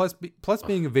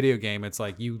being a video game, it's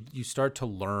like you start to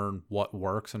learn what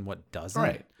works and what doesn't.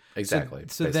 Right. Exactly.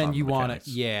 So then you want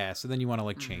to, so then you want to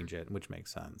like change it, which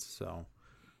makes sense. So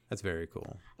that's very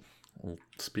cool. Well,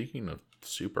 speaking of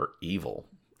super evil,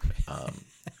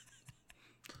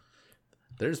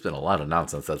 there's been a lot of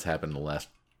nonsense that's happened in the last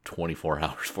 24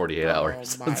 hours, 48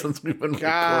 hours since we've been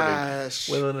recording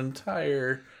with an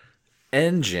entire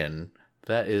engine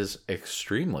that is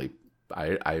extremely,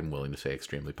 I'm willing to say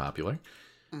extremely popular.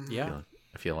 Yeah.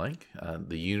 I feel like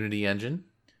the Unity engine,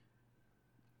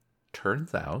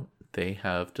 turns out they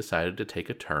have decided to take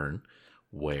a turn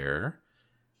where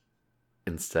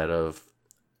instead of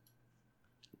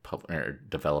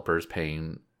developers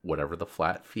paying whatever the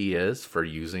flat fee is for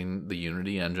using the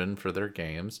Unity engine for their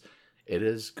games, it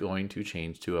is going to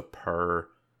change to a per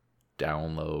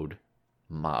download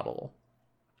model.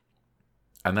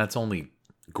 And that's only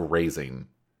grazing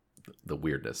the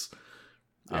weirdness.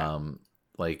 Yeah.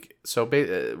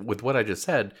 With what I just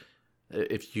said,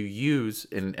 if you use,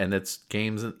 and it's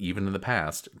games even in the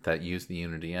past that use the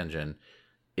Unity engine,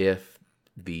 if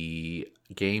the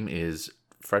game is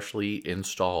freshly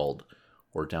installed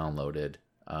or downloaded,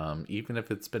 even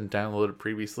if it's been downloaded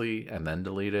previously and then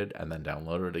deleted and then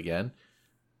downloaded again,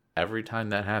 every time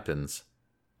that happens,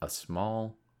 a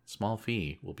small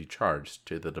fee will be charged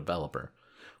to the developer,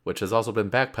 which has also been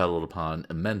backpedaled upon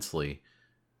immensely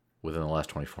within the last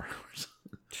 24 hours.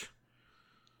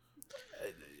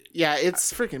 Yeah,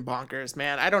 it's freaking bonkers,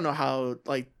 man. I don't know how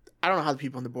the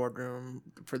people in the boardroom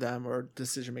for them or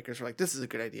decision makers are like, this is a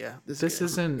good idea. This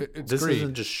isn't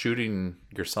just shooting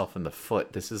yourself in the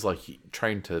foot. This is like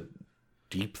trying to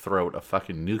deep throat a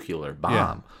fucking nuclear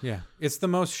bomb. Yeah. It's the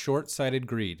most short-sighted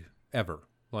greed ever.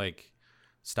 Like,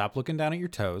 stop looking down at your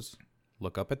toes,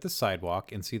 look up at the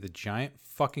sidewalk, and see the giant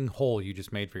fucking hole you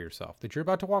just made for yourself that you're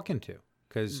about to walk into.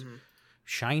 Because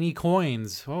shiny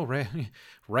coins,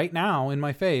 right now in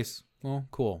my face. Well,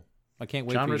 cool. I can't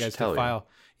wait for you guys to file.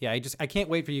 Yeah, I can't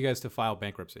wait for you guys to file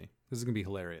bankruptcy. This is gonna be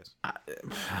hilarious.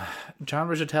 John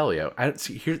Riccitello.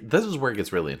 This is where it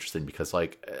gets really interesting because,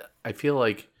 like, I feel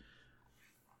like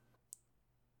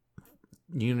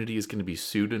Unity is going to be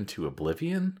sued into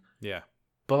oblivion. Yeah,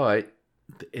 but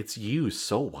it's used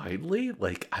so widely.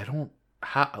 Like,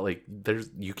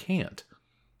 you can't.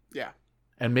 Yeah,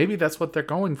 and maybe that's what they're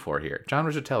going for here. John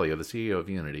Riccitello, the CEO of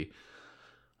Unity,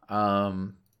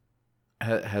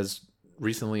 has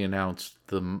recently announced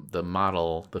the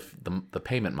model, the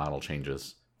payment model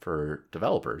changes for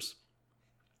developers.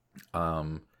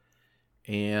 And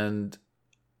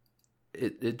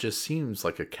it just seems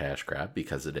like a cash grab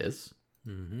because it is.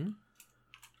 Mm-hmm.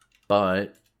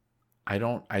 But I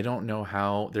don't know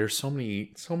how there's so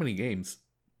many games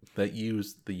that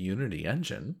use the Unity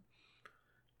engine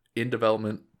in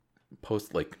development,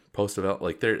 post develop,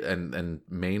 like there and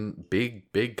main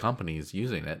big companies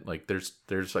using it. Like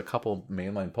there's a couple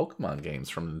mainline Pokemon games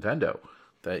from Nintendo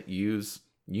that use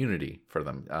Unity for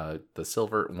them. One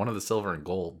of the silver and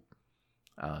gold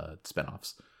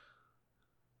spinoffs.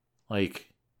 Like,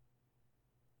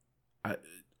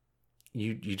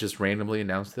 you just randomly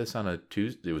announced this on a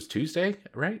Tuesday. It was Tuesday,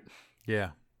 right?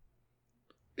 Yeah.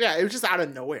 Yeah, it was just out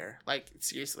of nowhere. Like,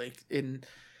 seriously, and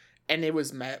it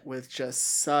was met with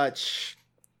just such.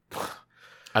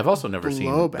 I've also never seen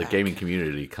blowback. The gaming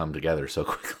community come together so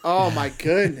quickly. Oh my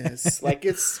goodness! Like,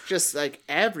 it's just like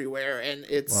everywhere, and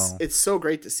it's so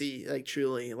great to see. Like,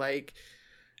 truly, like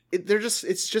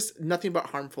it's just nothing but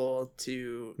harmful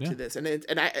to this,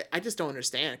 and I just don't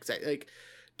understand because I like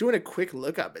doing a quick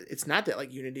lookup. It's not that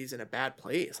like Unity's in a bad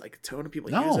place. Like, a ton of people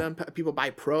use them. People buy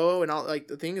Pro and all. Like,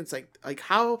 the thing, it's like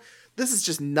how this is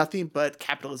just nothing but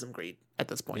capitalism greed at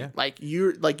this point. Yeah. Like,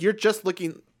 you're just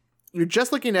looking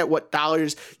at what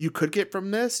dollars you could get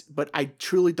from this, but I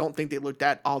truly don't think they looked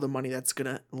at all the money that's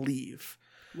gonna leave.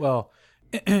 Well,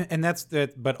 and that's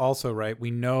that. But also, right, we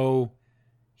know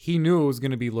he knew it was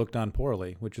going to be looked on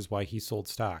poorly, which is why he sold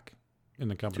stock in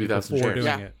the company before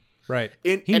doing it. Right.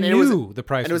 He knew the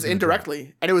price. And it was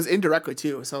indirectly. And it was indirectly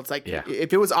too. So it's like,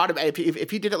 if it was automatic,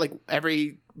 if he did it like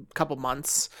every couple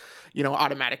months,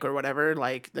 automatic or whatever,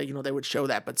 like, they would show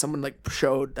that. But someone like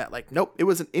showed that, like, nope, it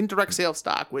was an indirect sale of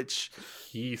stock, which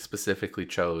he specifically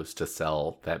chose to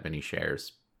sell that many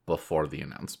shares before the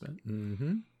announcement.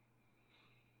 Mm-hmm.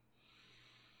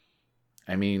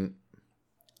 I mean,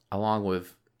 along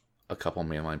with a couple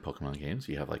mainline Pokemon games.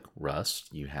 You have like Rust,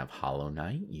 you have Hollow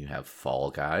Knight, you have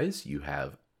Fall Guys, you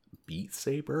have Beat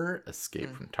Saber,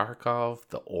 Escape from Tarkov,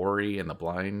 the Ori and the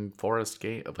Blind Forest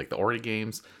game, like the Ori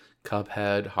games,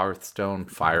 Cuphead, Hearthstone,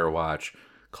 Firewatch,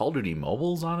 Call of Duty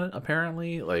Mobile's on it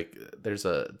apparently. Like there's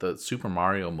the Super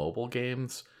Mario mobile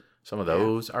games. Some of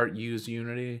those are use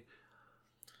Unity.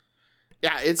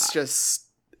 Yeah, it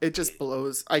just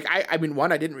blows. Like I mean,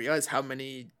 I didn't realize how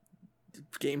many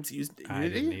games use Unity, I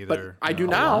didn't either. but I do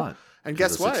A now. lot, And 'cause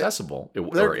guess it's what? accessible.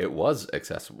 It was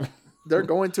accessible. They're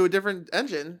going to a different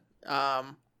engine.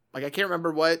 Like I can't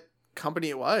remember what company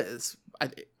it was,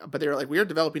 but they were like, we're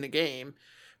developing a game,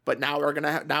 but now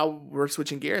we're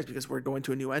switching gears because we're going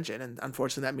to a new engine, and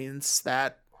unfortunately, that means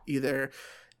that either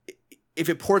if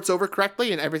it ports over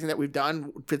correctly and everything that we've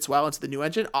done fits well into the new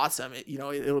engine, awesome.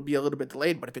 It'll be a little bit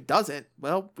delayed, but if it doesn't,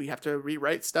 well, we have to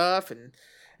rewrite stuff and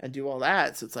do all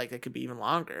that. So it's like it could be even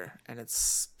longer, and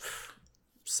it's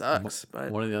sucks.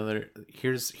 But One of the other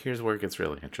here's where it gets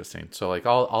really interesting. So like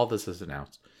all this is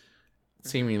announced,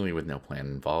 seemingly with no plan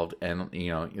involved, and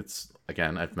it's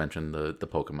again I've mentioned the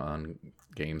Pokemon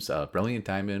games, Brilliant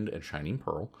Diamond and Shining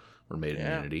Pearl were made in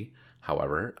Unity.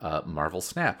 However, Marvel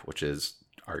Snap, which is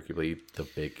arguably the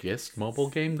biggest mobile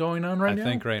game going on right now, I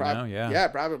think now, yeah,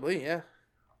 probably, yeah,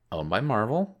 owned by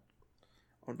Marvel,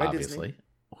 owned by obviously, Disney.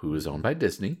 who is owned by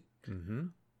Disney. Mm-hmm.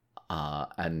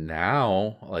 And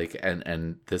now, like,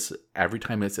 and this every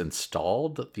time it's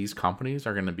installed, these companies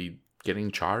are going to be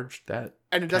getting charged that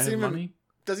And it doesn't kind of even money.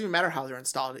 doesn't even matter how they're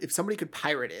installed. If somebody could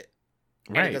pirate it,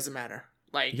 and Right? it doesn't matter.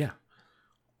 Like, Yeah.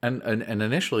 And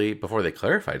initially, before they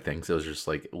clarified things, it was just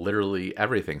like literally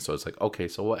everything. So it's like, okay,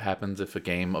 so what happens if a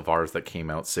game of ours that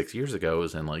came out 6 years ago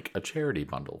is in like a charity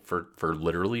bundle for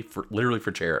literally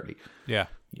for charity? Yeah.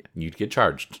 You'd get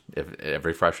charged if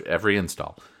every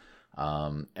install.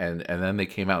 And then they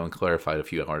came out and clarified a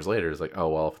few hours later. It's like, oh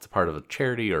well, if it's a part of a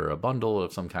charity or a bundle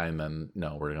of some kind, then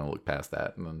no, we're gonna look past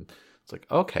that. And then it's like,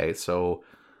 okay, so,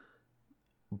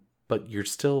 but you're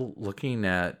still looking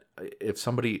at if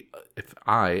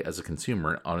I as a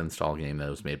consumer uninstall a game that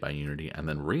was made by Unity and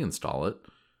then reinstall it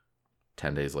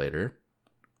 10 days later,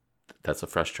 that's a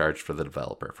fresh charge for the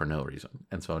developer for no reason.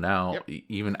 And so now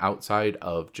even outside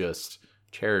of just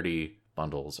charity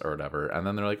bundles or whatever, and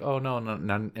then they're like, oh no,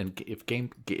 and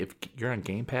if you're on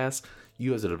Game Pass,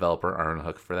 you as a developer are on the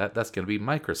hook for that. That's going to be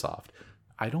Microsoft.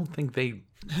 I don't think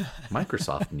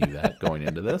Microsoft knew that going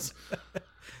into this.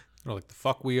 They're like, the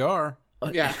fuck we are.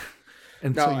 yeah,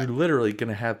 And so you're literally going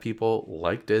to have people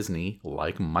like Disney,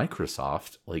 like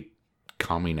Microsoft, like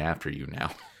coming after you now.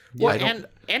 well,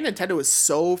 and Nintendo is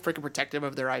so freaking protective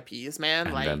of their IPs, man.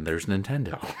 And like, then there's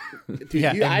Nintendo. dude,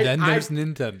 Yeah, and then there's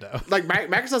Nintendo. like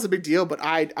Microsoft's a big deal, but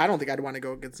I don't think I'd want to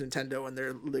go against Nintendo and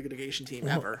their litigation team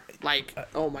ever. Like,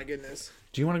 oh my goodness.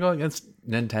 Do you want to go against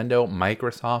Nintendo,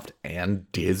 Microsoft, and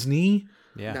Disney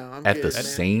Yeah. No, I'm at good, the man.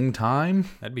 same time?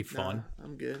 That'd be fun. No,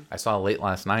 I'm good. I saw late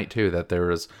last night too that there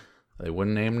was, they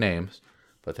wouldn't name names,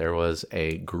 but there was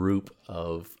a group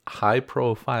of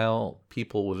high-profile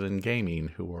people within gaming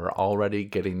who were already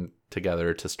getting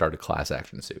together to start a class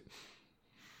action suit.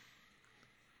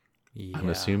 Yeah. I'm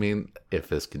assuming if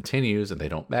this continues and they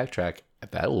don't backtrack,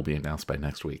 that will be announced by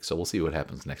next week. So we'll see what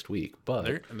happens next week. But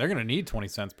They're going to need 20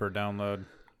 cents per download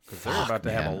because they're Fuck, about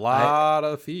to have man. a lot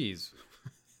of fees.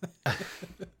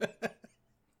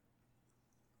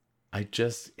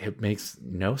 it makes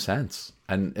no sense.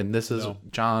 And this is No.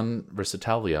 John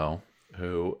Riccitello,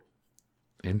 who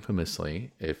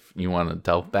infamously, if you want to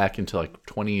delve back into like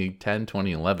 2010,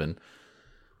 2011,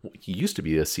 he used to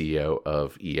be the CEO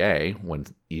of EA when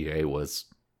EA was,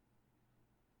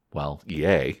 well,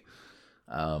 EA.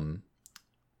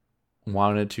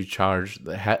 Wanted to charge,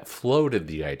 floated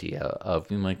the idea of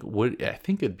being like, I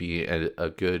think it'd be a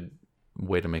good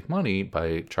way to make money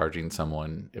by charging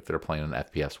someone if they're playing an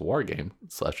FPS war game,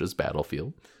 such as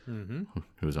Battlefield,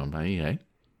 who's owned by EA.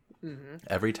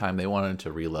 Every time they wanted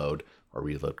to reload or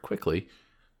reload quickly,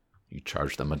 you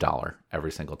charge them $1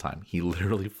 every single time. He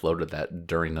literally floated that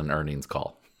during an earnings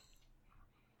call.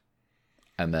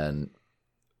 And then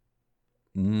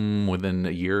within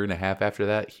a year and a half after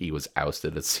that, he was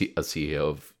ousted as a CEO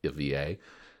of EA,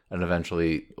 and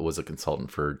eventually was a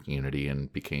consultant for Unity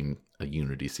and became a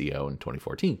Unity CEO in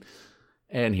 2014.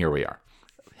 And here we are,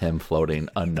 him floating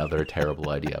another terrible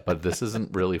idea. But this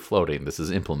isn't really floating, this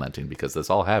is implementing, because this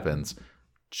all happens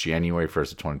January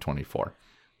 1st of 2024.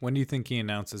 When do you think he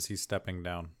announces he's stepping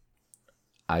down?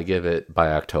 I give it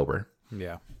by October.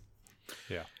 Yeah.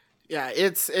 Yeah,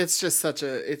 it's just such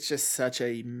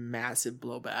a massive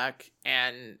blowback,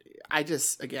 and I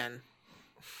just, again,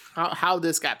 how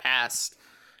this got passed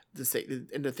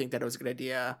and to think that it was a good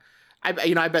idea.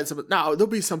 I bet there'll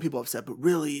be some people upset, but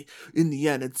really, in the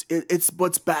end, it's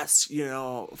what's best,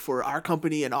 for our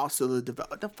company and also the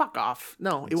developer. Fuck off.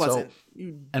 No, it wasn't.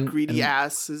 You greedy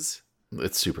asses.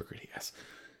 It's super greedy, yes.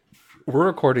 We're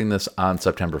recording this on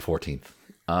September 14th.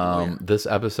 This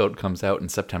episode comes out on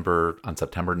September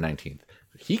 19th.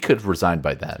 He could resign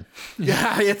by then.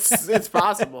 Yeah, it's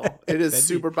possible. It is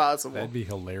super possible. That'd be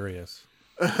hilarious.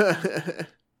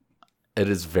 It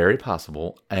is very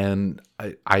possible, and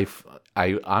I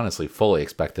honestly fully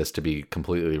expect this to be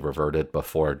completely reverted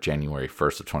before January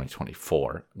 1st of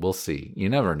 2024. We'll see. You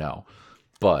never know.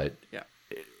 But yeah,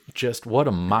 just what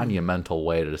a monumental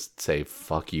way to just say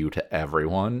fuck you to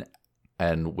everyone.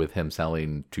 And with him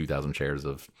selling 2,000 shares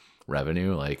of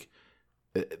revenue, like,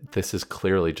 this is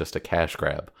clearly just a cash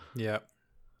grab. Yeah.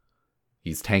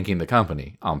 He's tanking the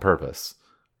company on purpose.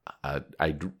 I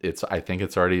think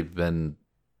it's already been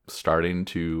starting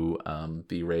to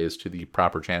be raised to the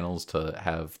proper channels to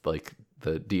have like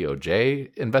the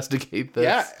DOJ investigate this.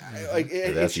 Yeah, like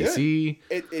the SEC.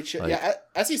 It should. Yeah,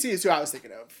 SEC is who I was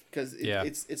thinking of because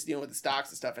it's dealing with the stocks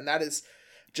and stuff, and that is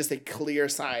just a clear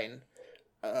sign.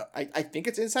 I think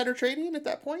it's insider trading at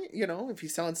that point. If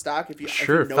he's selling stock, if he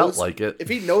knows, felt like it. If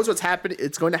he knows what's happening,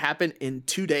 it's going to happen in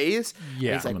 2 days.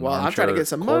 Yeah, he's like, well, I'm trying to get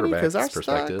some money because our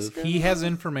stocks. He has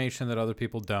information that other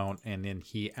people don't, and then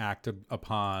he acted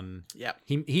upon. Yeah,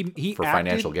 he for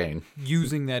financial gain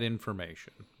using that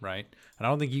information, right? And I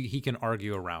don't think he can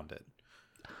argue around it.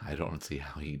 I don't see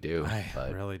how he do. I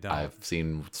really don't. I've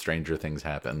seen stranger things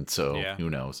happen, so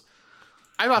who knows?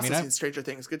 I've also seen Stranger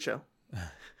Things. Good show.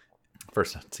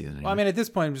 First season. Well, I mean, at this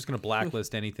point, I'm just going to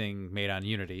blacklist anything made on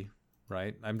Unity,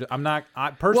 right? I'm not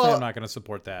personally. I'm not going to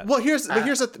support that. Well, here's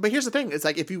the thing. It's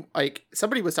like if you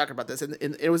somebody was talking about this, and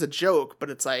it was a joke, but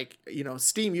it's like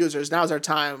Steam users, now's our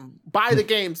time. Buy the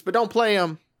games, but don't play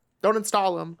them. Don't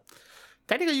install them.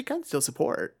 Technically, you can still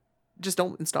support, just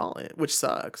don't install it, which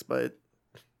sucks. But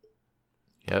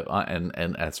yeah,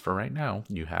 and as for right now,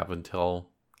 you have until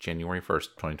January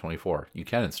 1st, 2024. You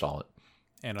can install it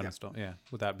and uninstall. Yeah,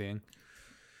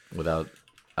 without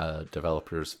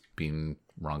developers being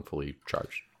wrongfully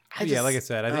charged. Like I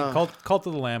said, I think Cult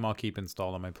of the Lamb I'll keep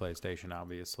installed on my PlayStation.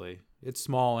 Obviously, it's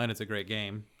small and it's a great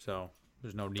game, so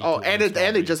there's no need. And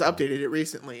they just updated it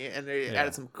recently, and they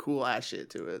added some cool ass shit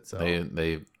to it. So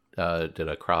they did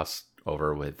a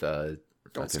crossover with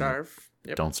Don't Starve.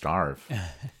 Yep. Don't Starve.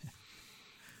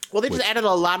 Well, they just added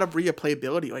a lot of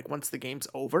replayability. Like once the game's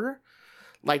over,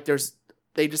 like there's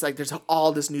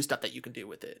all this new stuff that you can do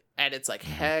with it, and it's like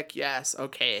heck yes,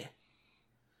 okay.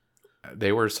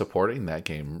 They were supporting that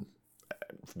game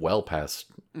well past.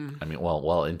 I mean,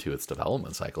 well into its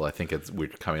development cycle. I think we're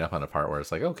coming up on a part where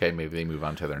it's like, okay, maybe they move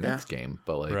on to their next game,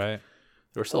 but like,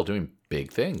 they're still doing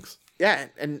big things. Yeah,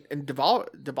 and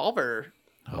Devolver,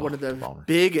 one of the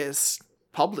biggest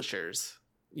publishers,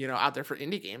 out there for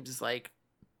indie games, is like,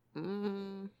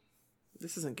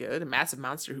 this isn't good. A Massive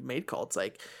Monster, who made Cults,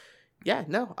 like, yeah,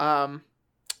 no,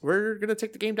 we're gonna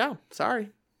take the game down. Sorry.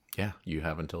 Yeah, you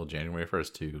have until January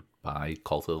 1st to buy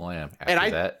Cult of the Lamb. After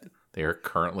that, they are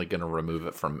currently going to remove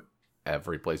it from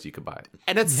every place you could buy it.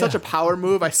 And it's such a power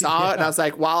move. I saw it, and I was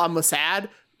like, while I'm sad,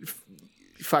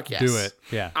 fuck yes. Do it,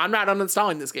 yeah. I'm not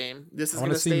uninstalling this game. This is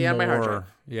going to stay on my hard drive.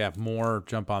 Yeah, more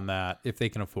jump on that if they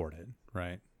can afford it,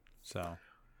 right? So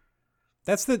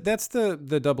that's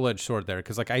the double-edged sword there,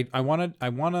 because like I want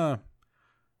to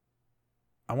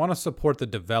support the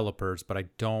developers, but I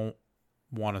don't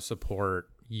want to support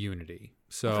Unity.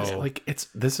 So like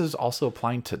this is also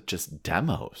applying to just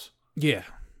demos. Yeah.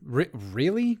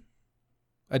 Really?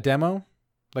 A demo?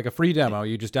 Like a free demo,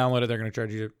 you just download it, they're going to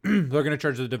charge you they're going to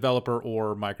charge the developer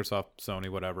or Microsoft, Sony,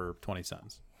 whatever, 20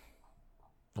 cents.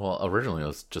 Well, originally it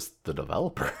was just the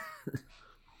developer.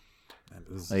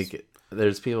 Like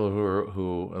there's people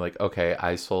who are like, okay,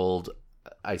 I sold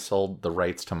the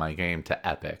rights to my game to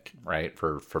Epic, right?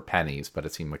 For pennies, but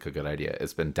it seemed like a good idea.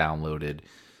 It's been downloaded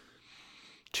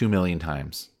 2 million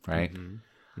times, right?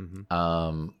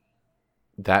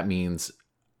 That means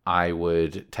I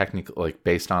would technically, like,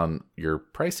 based on your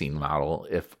pricing model,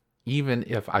 even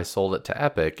if I sold it to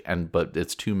Epic but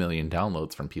it's 2 million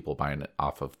downloads from people buying it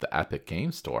off of the Epic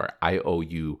Game Store, I owe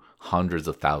you hundreds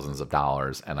of thousands of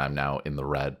dollars, and I'm now in the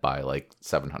red by like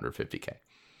 $750K.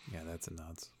 Yeah, that's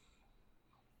nuts.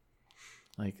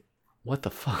 Like, what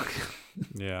the fuck?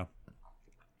 Yeah.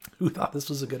 Who thought this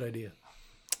was a good idea?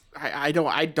 I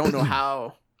don't know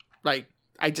how. Like,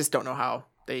 I just don't know how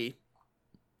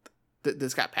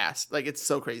this got passed. Like, it's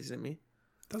so crazy to me.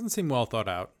 Doesn't seem well thought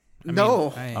out.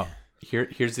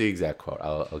 Here's the exact quote.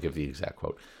 I'll give the exact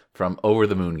quote from Over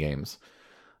the Moon Games.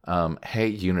 Hey,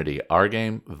 Unity, our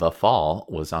game, The Fall,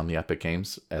 was on the Epic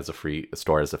Games as a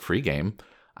free game.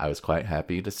 I was quite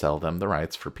happy to sell them the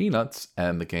rights for peanuts,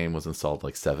 and the game was installed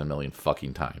like 7 million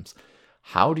fucking times.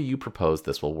 How do you propose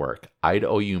this will work? I'd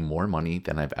owe you more money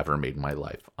than I've ever made in my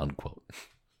life, unquote.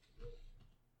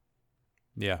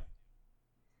 Yeah.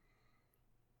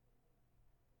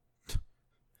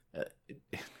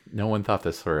 No one thought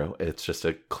this through. It's just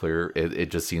it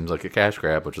just seems like a cash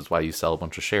grab, which is why you sell a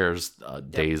bunch of shares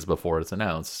days before it's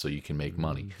announced so you can make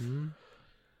money. Mm-hmm.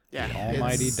 Yeah. The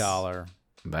almighty dollar.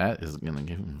 That is going to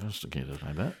get investigated,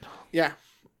 I bet. Yeah.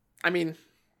 I mean,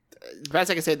 the best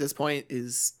I can say at this point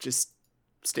is just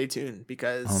stay tuned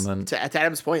because to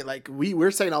Adam's point, like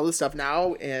we're saying all this stuff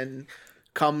now, and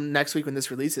come next week when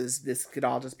this releases, this could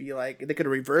all just be like, they could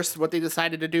have reversed what they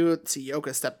decided to do. CEO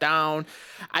could step down.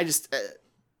 I just...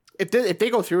 If they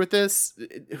go through with this,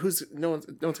 no one's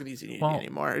going to use Unity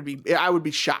anymore. I would be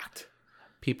shocked.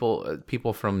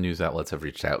 People from news outlets have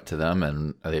reached out to them,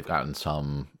 and they've gotten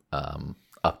some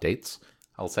updates.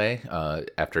 I'll say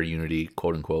after Unity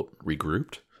quote unquote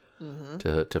regrouped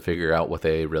to figure out what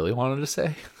they really wanted to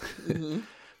say. Mm-hmm.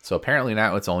 So apparently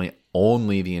now it's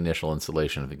only the initial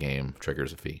installation of the game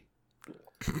triggers a fee.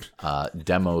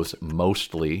 Demos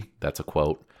mostly, that's a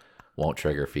quote, won't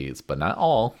trigger fees, but not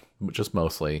all. Just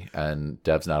mostly, and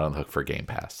dev's not on the hook for Game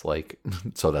Pass.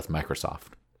 So that's Microsoft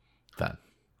then.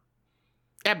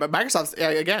 Yeah, but Microsoft's,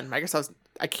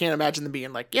 I can't imagine them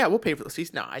being like, yeah, we'll pay for those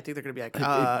fees. No, I think they're going to be like,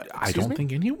 I don't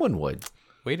think anyone would.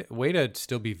 Way to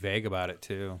still be vague about it,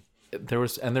 too. There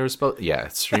was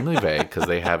extremely vague because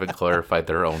they haven't clarified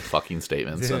their own fucking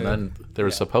statements. And then there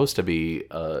was supposed to be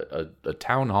a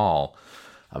town hall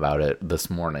about it this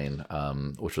morning,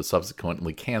 which was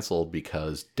subsequently canceled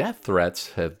because death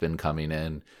threats have been coming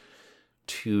in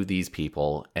to these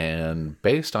people. And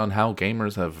based on how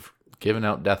gamers have given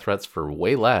out death threats for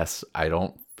way less, I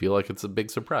don't feel like it's a big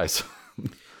surprise.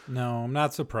 No, I'm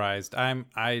not surprised. I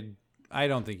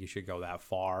don't think you should go that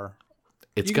far.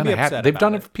 It's gonna happen. They've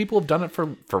done it. People have done it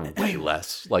for way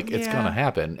less. It's gonna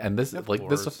happen, and this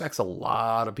affects a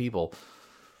lot of people.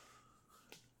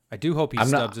 I do hope he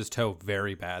stubs his toe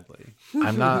very badly.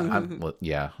 I'm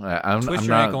twist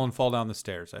your ankle and fall down the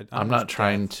stairs. I'm not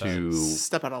trying to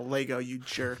step on a Lego, you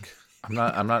jerk.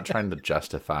 I'm not trying to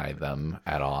justify them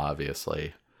at all,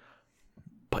 obviously,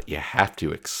 but you have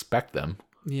to expect them.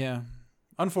 Yeah,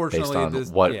 unfortunately,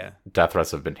 based on death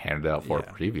threats have been handed out for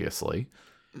previously.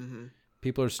 Mm-hmm.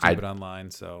 People are stupid online,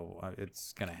 so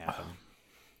it's gonna happen.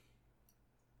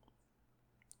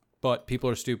 But people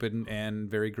are stupid and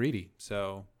very greedy,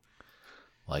 so.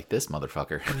 Like this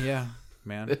motherfucker. Yeah,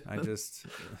 man. And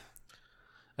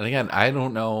again, I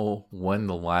don't know when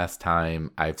the last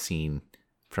time I've seen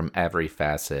from every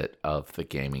facet of the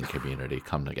gaming community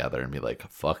come together and be like,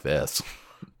 fuck this.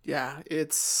 Yeah,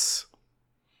 it's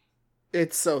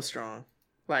so strong.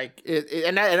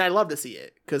 And I love to see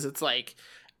it because it's like,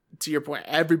 to your point,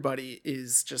 everybody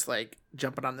is just like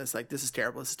jumping on this, like, this is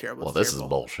terrible, this is terrible. Well, this is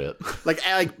bullshit.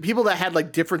 like people that had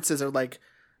like differences are like,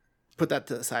 put that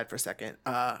to the side for a second.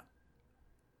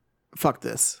 Fuck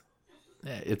this.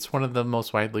 It's one of the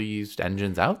most widely used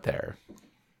engines out there.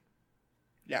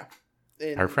 Yeah.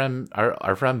 Our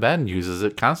friend Ben uses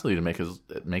it constantly to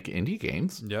make indie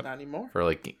games. Yep. Not anymore. For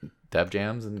like dev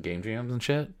jams and game jams and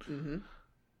shit. Mm-hmm.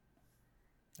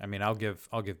 I mean, I'll give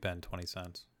Ben 20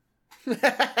 cents.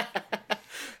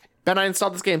 Ben, I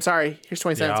installed this game. Sorry, here's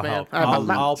 20 cents, man.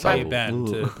 I'll pay Ben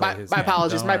to play his my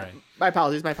apologies. Right. My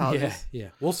apologies. Yeah.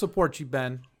 We'll support you,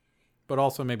 Ben, but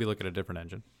also maybe look at a different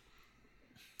engine.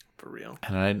 For real.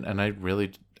 And I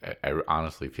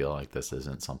honestly feel like this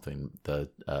isn't something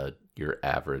that your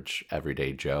average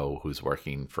everyday Joe who's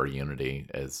working for Unity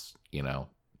has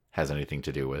anything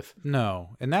to do with.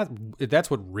 No, and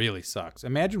that's what really sucks.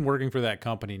 Imagine working for that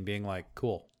company and being like,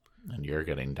 cool. And you're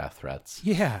getting death threats.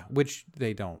 Yeah, which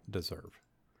they don't deserve.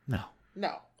 No,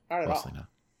 not at all. Not.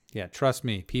 Yeah, trust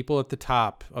me. People at the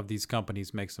top of these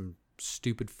companies make some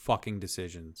stupid fucking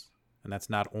decisions, and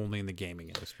that's not only in the gaming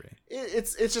industry.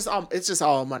 It's just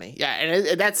all money. Yeah,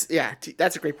 and that's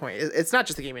a great point. It's not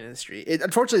just the gaming industry.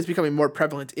 Unfortunately, it's becoming more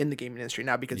prevalent in the gaming industry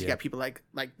now because you got people like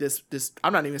this.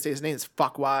 I'm not even gonna say his name. It's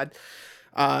Fuckwad,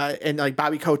 and like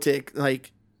Bobby Kotick,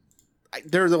 like.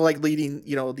 They're the like leading,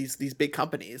 these big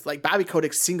companies. Like Bobby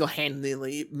Kotick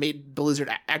single-handedly made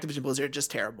Activision Blizzard just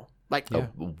terrible. Like the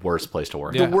worst place to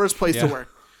work. The worst place to work.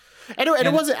 And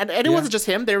it wasn't just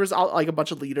him. There was like a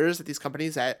bunch of leaders at these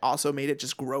companies that also made it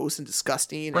just gross and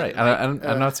disgusting. Right. And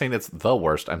I'm not saying it's the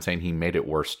worst. I'm saying he made it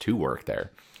worse to work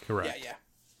there. Correct.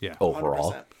 Yeah.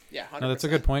 Overall. 100%. Yeah. 100%. No, that's a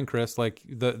good point, Chris. Like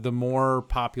the more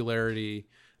popularity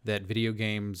that video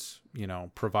games,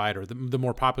 provide, or the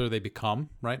more popular they become,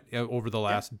 right, over the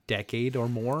last decade or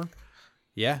more.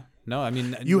 Yeah. No, I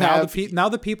mean, now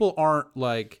the people aren't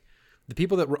like, the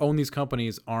people that own these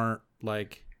companies aren't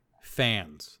like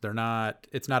fans. They're not.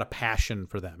 It's not a passion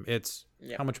for them. It's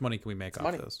how much money can we make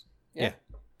off this? Yeah.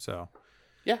 So.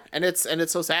 Yeah, and it's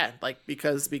so sad, like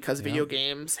because video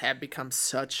games have become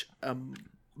such a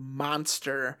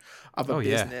monster of a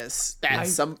business that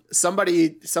some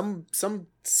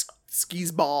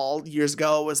skis ball years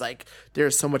ago was like,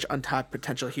 there's so much untapped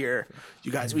potential here.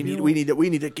 You guys, we need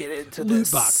to get into loot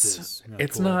this. boxes.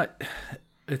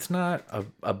 It's not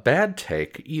a bad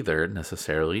take either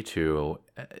necessarily to,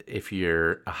 if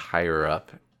you're a higher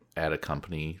up at a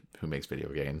company who makes video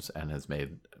games and has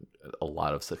made a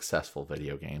lot of successful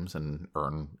video games and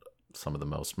earn some of the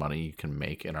most money you can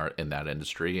make in that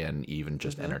industry, and even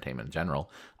just entertainment in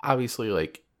general. Obviously,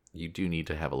 like, you do need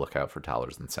to have a lookout for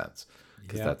dollars and cents,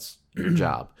 because that's your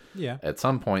job. Yeah. At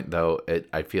some point, though,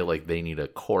 I feel like they need a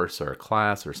course or a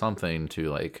class or something to,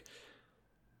 like,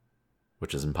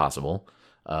 which is impossible.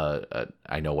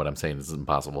 I know what I'm saying is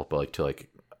impossible, but like, to like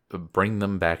bring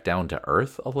them back down to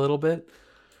earth a little bit.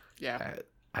 Yeah.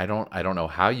 I don't know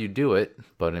how you do it,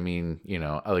 but I mean,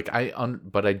 like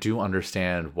but I do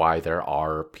understand why there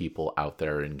are people out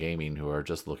there in gaming who are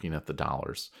just looking at the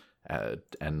dollars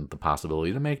and the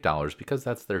possibility to make dollars, because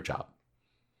that's their job.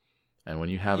 And when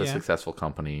you have a successful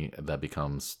company that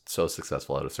becomes so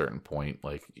successful at a certain point,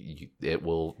 like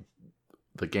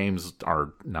the games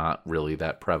are not really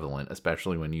that prevalent,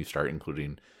 especially when you start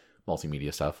including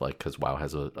multimedia stuff, like, because WoW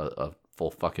has a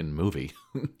full fucking movie,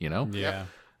 Yeah.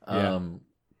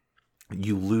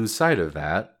 You lose sight of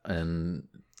that, and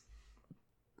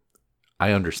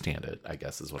I understand it, I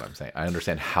guess is what I'm saying. I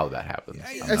understand how that happens.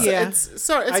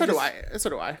 So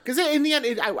do I. Because in the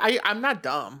end, I'm not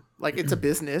dumb. Like, it's a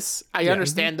business. I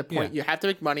understand the point. You have to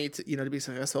make money to be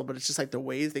successful, but it's just like the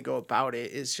ways they go about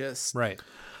it is just right.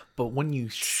 But when you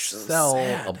sell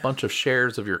a bunch of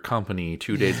shares of your company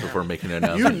 2 days before making an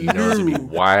announcement, you know it's going to be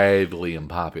widely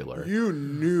unpopular. You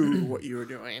knew what you were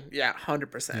doing. Yeah,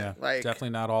 100%. Yeah, like,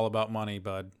 definitely not all about money,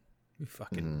 bud. You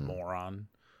fucking moron.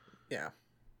 Yeah.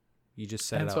 You just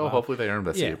said it out so loud. hopefully they are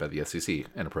investigated by the SEC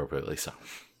inappropriately. So,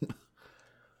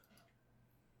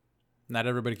 not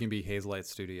everybody can be Hazelight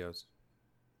Studios.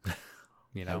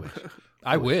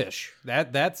 I wish.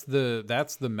 That's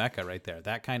the mecca right there.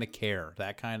 That kind of care.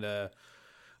 That kind of,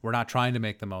 we're not trying to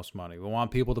make the most money. We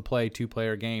want people to play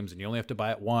 2-player games, and you only have to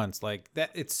buy it once. Like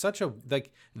that. It's such a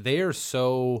they're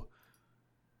so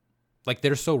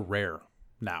rare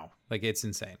now. Like, it's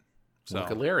insane. So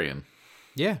look at Larian.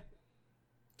 Yeah.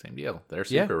 Same deal. They're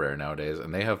super rare nowadays,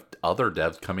 and they have other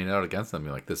devs coming out against them.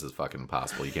 You're like, this is fucking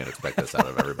impossible. You can't expect this out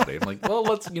of everybody. I'm like, well,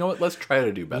 let's try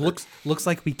to do better. Looks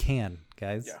like we can,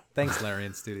 guys. Yeah. Thanks,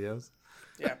 Larian Studios.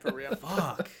 Yeah, for real.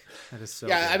 Fuck. That is so.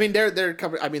 Yeah, good. I mean, they're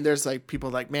covering. I mean, there's like people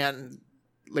like, man,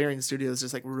 Larian Studios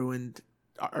just like ruined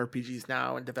RPGs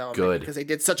now in development because they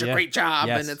did such a great job,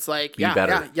 and it's like,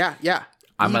 better. Yeah.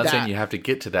 I'm not saying you have to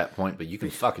get to that point, but you can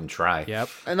fucking try. Yep.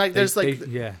 And like, there's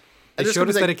They showed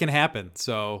us that it can happen,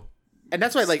 so. And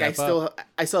that's why, like, I still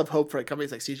have hope for like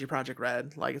companies like CG Project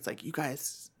Red. Like, it's like, you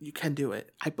guys, you can do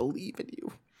it. I believe in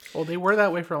you. Well, they were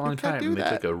that way for a long time. And they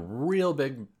took a real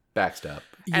big backstep.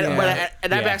 And that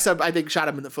backstep, I think, shot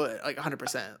him in the foot, like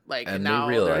 100%. Like, and now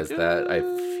they realized that. I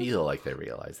feel like they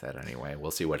realized that anyway.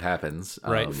 We'll see what happens.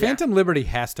 Right. Phantom Liberty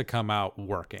has to come out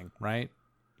working, right?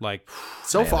 Like,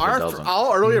 so far, for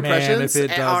all early impressions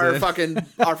are fucking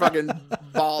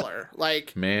baller.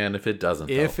 Like, man, if it doesn't,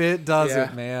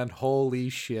 man, holy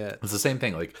shit! It's the same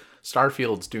thing. Like,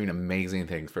 Starfield's doing amazing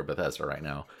things for Bethesda right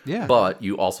now. Yeah, but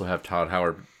you also have Todd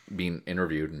Howard being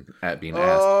interviewed and being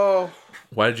asked,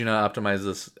 "Why did you not optimize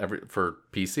this for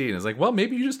PC?" And it's like, well,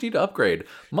 maybe you just need to upgrade,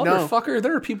 motherfucker.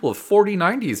 There are people with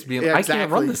 4090s being, I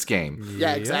can't run this game.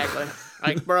 Yeah, exactly.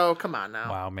 Like, bro, come on now.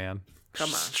 Wow, man. Come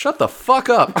on. Shut the fuck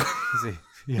up.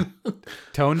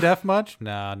 Tone deaf much?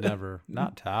 Nah, never.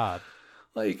 Not Todd.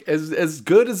 Like, as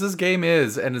good as this game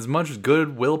is, and as much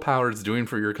good willpower it's doing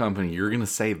for your company, you're gonna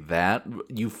say that?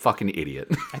 You fucking idiot.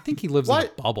 I think he lives in a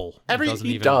bubble.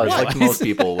 He does, like most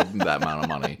people with that amount of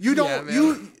money. You don't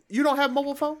you don't have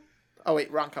mobile phone? Oh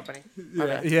wait, wrong company.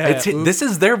 Yeah. This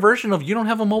is their version of you don't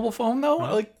have a mobile phone though.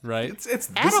 Well, like, right? This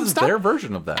is their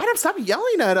version of that. Adam, stop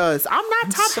yelling at us. I'm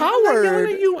not Todd Howard. Howard.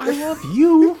 I love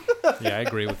you. Yeah, I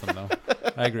agree with him though.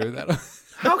 I agree with that.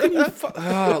 How can you?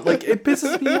 Like it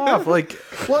pisses me off. Like,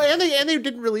 well, and they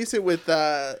didn't release it with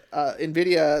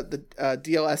NVIDIA the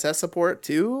DLSS support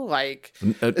too. Like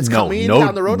it's coming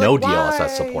down the road. No like, DLSS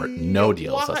support. No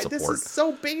DLSS why? support. This is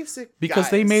so basic. Because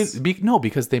guys. they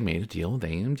made a deal with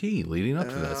AMD leading up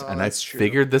to this, and I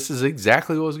figured this is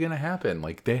exactly what was going to happen.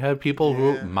 Like they had people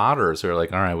who modders who are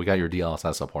like, "All right, we got your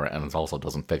DLSS support, and it also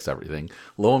doesn't fix everything."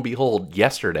 Lo and behold,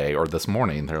 yesterday or this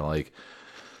morning, they're like,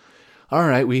 "All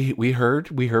right, we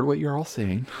heard what you're all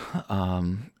saying,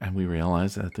 and we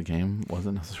realized that the game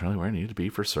wasn't necessarily where it needed to be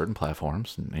for certain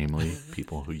platforms, namely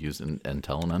people who use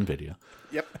Intel and NVIDIA."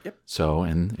 Yep. So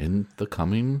in the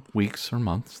coming weeks or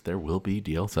months, there will be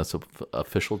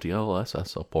official DLSS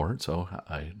support. So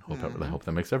I hope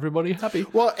that makes everybody happy.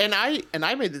 Well, and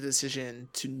I made the decision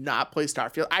to not play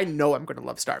Starfield. I know I'm going to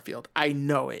love Starfield. I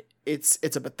know it. It's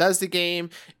a Bethesda game.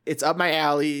 It's up my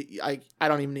alley. I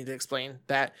don't even need to explain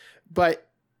that. But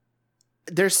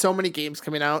there's so many games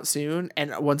coming out soon,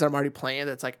 and ones I'm already playing.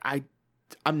 That's like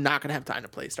I'm not gonna have time to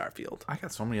play Starfield. I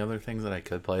got so many other things that I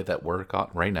could play that work on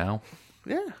right now.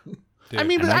 Yeah, Dude, I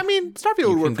mean,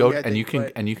 Starfield would work. For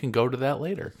me, and you can go to that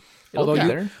later.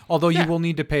 Although you will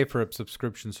need to pay for a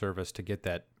subscription service to get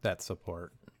that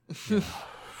support. Yeah.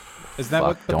 Is that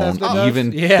what Bethesda does? Don't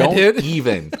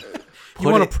even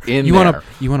put it in there.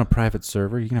 You want a private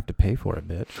server? You're gonna have to pay for it,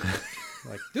 bitch.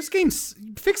 Like this game's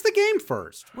fix the game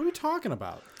first. What are we talking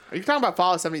about? Are you talking about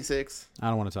Fallout 76? I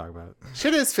don't want to talk about it.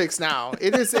 Shit is fixed now.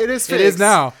 It is fixed. It is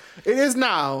now. It is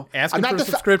now. Asking for a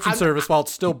subscription service while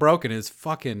it's still broken is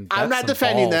fucking. I'm not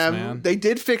defending them. Man. They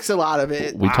did fix a lot of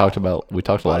it. We talked a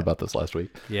lot about this last week.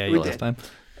 Yeah, last time.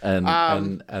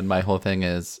 And my whole thing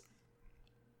is,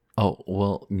 oh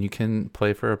well, you can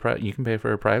pay for a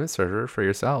private server for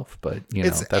yourself, but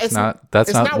that's not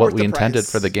what we intended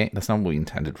for the game. That's not what we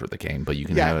intended for the game. But you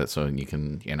can have it so you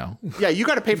can Yeah, you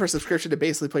got to pay for a subscription to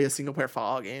basically play a single player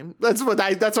Fallout game. That's what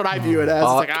I view it as.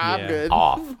 It's like I'm good.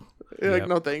 Off. Like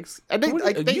no thanks. And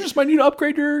you just might need to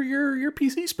upgrade your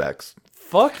PC specs.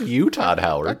 Fuck you, Todd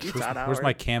Howard. Where's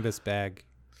my canvas bag?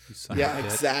 Yeah,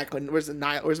 exactly. Where's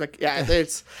my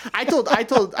There's. I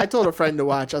told a friend to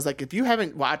watch. I was like, if you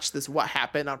haven't watched this, what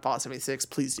happened on Fallout 76,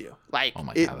 please do. Like, oh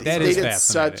my God,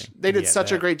 they did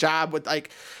such a great job with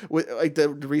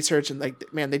the research and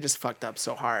man, they just fucked up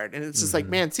so hard. And it's just like,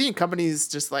 man, seeing companies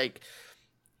just like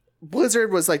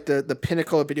Blizzard was like the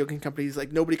pinnacle of video game companies.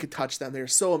 Like nobody could touch them. They were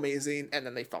so amazing, and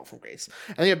then they fell from grace.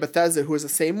 And then you have Bethesda, who was the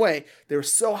same way. They were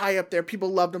so high up there. People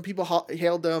loved them. People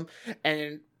hailed them,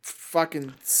 and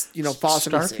fucking Fallout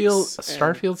 76.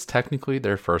 Starfield's technically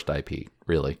their first IP,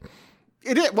 really.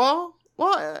 It is. Well,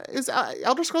 is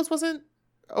Elder Scrolls wasn't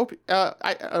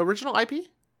original IP?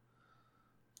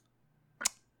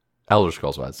 Elder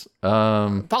Scrolls was.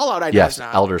 Fallout, I know. Yes,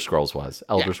 not. Elder Scrolls was.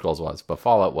 Scrolls was, but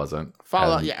Fallout wasn't.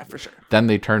 Fallout, yeah, for sure. Then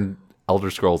they turned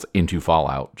Elder Scrolls into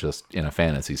Fallout, just in a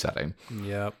fantasy setting.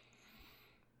 Yep.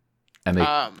 And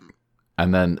they,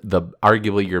 and then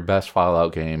arguably your best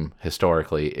Fallout game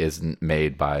historically isn't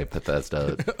made by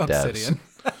Bethesda devs.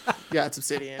 Yeah, it's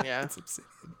Obsidian. Yeah, it's Obsidian.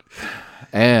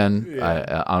 And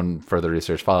on further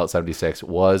research, Fallout 76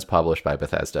 was published by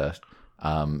Bethesda.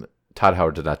 Todd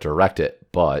Howard did not direct it,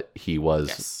 but he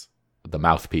was the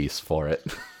mouthpiece for it.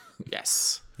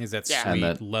 Yes. He has that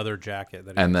sweet leather jacket.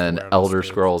 And then Elder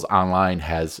Scrolls Online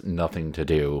has nothing to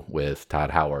do with Todd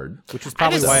Howard. Which is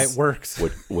probably why it works.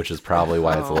 Which is probably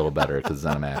why it's a little better, because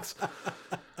ZeniMax.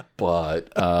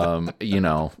 But,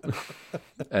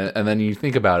 and then you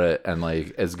think about it, and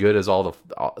like, as good as all the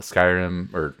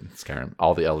Skyrim,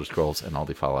 all the Elder Scrolls and all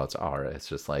the Fallouts are, it's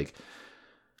just like,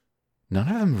 none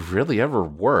of them really ever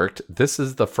worked. This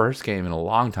is the first game in a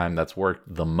long time that's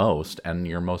worked the most, and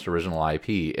your most original IP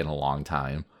in a long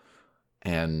time.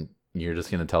 And you're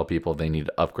just going to tell people they need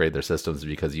to upgrade their systems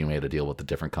because you made a deal with a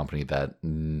different company that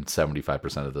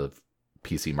 75% of the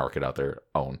PC market out there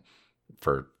own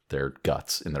for their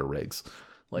guts in their rigs.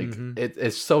 Like,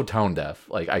 it's so tone deaf.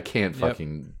 Like, I can't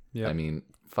fucking, I mean,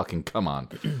 fucking come on.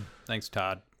 Thanks,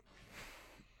 Todd.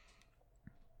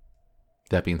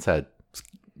 That being said,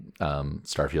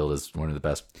 Starfield is one of the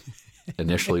best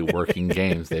initially working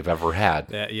games they've ever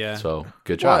had. Yeah. So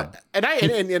good job. Well,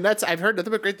 and that's, I've heard nothing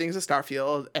but great things of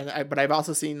Starfield, but I've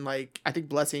also seen, like, I think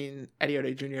Blessing Eddie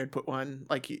O'Day Jr. had put one,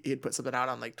 like he had put something out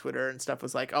on like Twitter and stuff,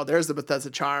 was like, oh, there's the Bethesda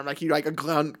charm. Like a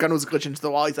gun was glitching into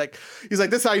the wall. He's like, this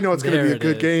is how you know it's gonna be a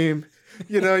good game.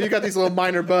 You got these little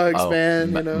minor bugs,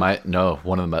 man.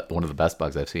 One of the best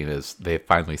bugs I've seen is they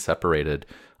finally separated.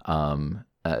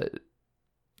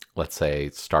 Let's say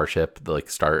Starship,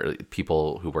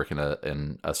 people who work in a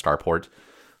starport,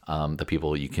 the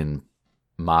people you can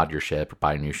mod your ship,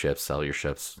 buy new ships, sell your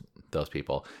ships, those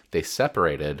people. They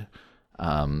separated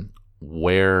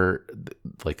where,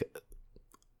 like,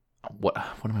 what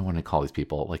am I want to call these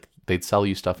people? Like, they'd sell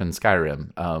you stuff in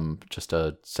Skyrim, just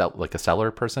a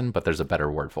seller person, but there's a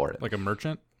better word for it. Like a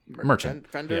merchant?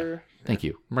 Vendor. Yeah. Thank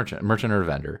you. Merchant or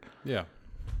vendor. Yeah.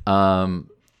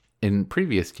 In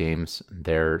previous games,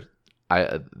 their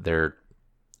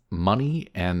money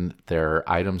and their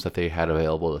items that they had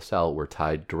available to sell were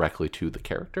tied directly to the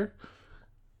character.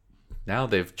 Now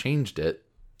they've changed it,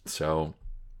 so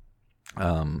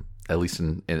at least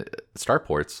in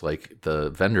starports, like the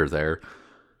vendor there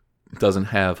doesn't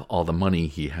have all the money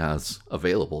he has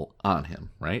available on him,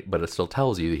 right? But it still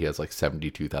tells you he has like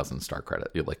 72,000 star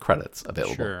credits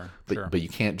available. Sure. But you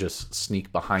can't just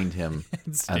sneak behind him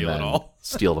Steal it all.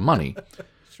 steal the money.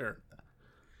 Sure.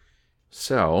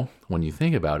 So when you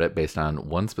think about it, based on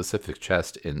one specific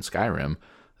chest in Skyrim,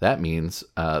 that means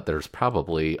there's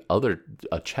probably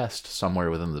a chest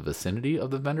somewhere within the vicinity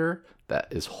of the vendor that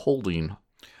is holding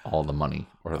all the money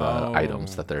or the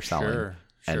items that they're selling. Sure.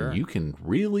 And you can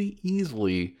really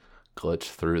easily glitch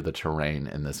through the terrain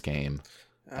in this game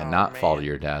and not fall to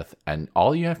your death. And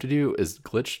all you have to do is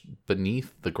glitch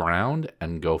beneath the ground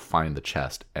and go find the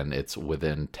chest. And it's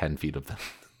within 10 feet of them.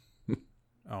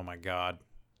 Oh, my God.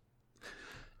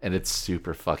 And it's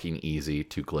super fucking easy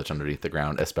to glitch underneath the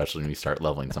ground, especially when you start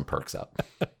leveling some perks up.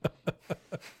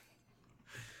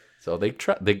 So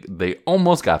they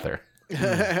almost got there.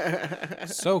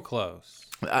 So close.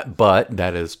 But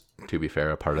that is, to be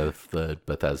fair, a part of the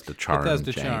Bethesda charm.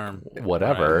 Charm.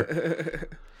 Whatever. Right.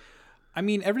 I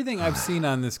mean, everything I've seen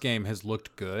on this game has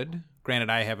looked good.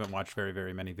 Granted, I haven't watched very,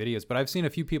 very many videos, but I've seen a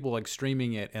few people like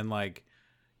streaming it, and like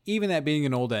even that being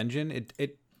an old engine,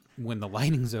 it when the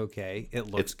lighting's okay,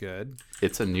 it looks good.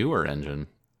 It's a newer engine.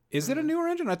 Is it a newer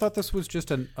engine? I thought this was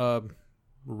just a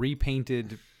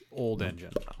repainted old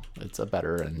engine. It's a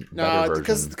better version.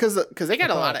 Because they got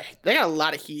a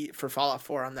lot of heat for Fallout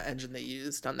 4 on the engine they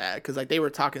used on that, because like they were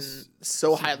talking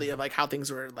so highly of like how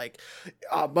things were like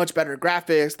much better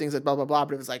graphics, things like blah blah blah,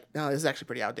 but it was like, no, this is actually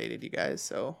pretty outdated, you guys.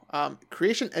 So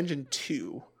Creation Engine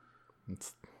 2, which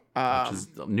is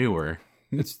newer.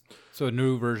 It's so a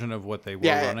new version of what they were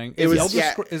running.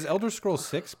 Is Elder Scrolls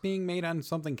 6 being made on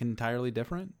something entirely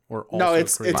different, or also no?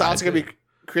 It's also gonna be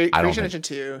Creation Engine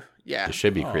 2. Yeah, it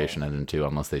should be Creation Engine 2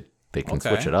 unless they can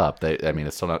switch it up.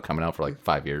 It's still not coming out for like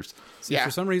 5 years. See,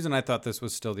 for some reason I thought this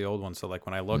was still the old one. So like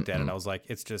when I looked at it, I was like,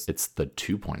 it's the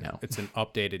 2.0. It's an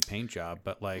updated paint job,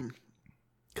 but like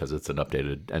because it's an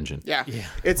updated engine. Yeah.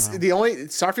 It's the only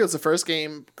Starfield's the first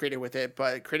game created with it,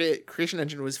 but Creation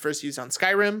Engine was first used on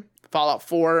Skyrim, Fallout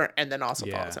 4, and then also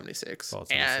Fallout 76.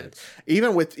 And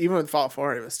even with Fallout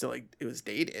 4, it was still like it was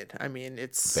dated. I mean,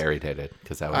 it's very dated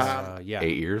because that was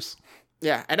 8 years.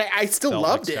 Yeah, and I still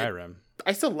loved it. Skyrim.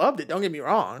 I still loved it. Don't get me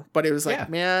wrong, but it was like,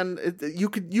 man, you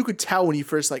could tell when you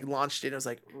first like launched it. It was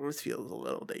like, this feels a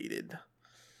little dated.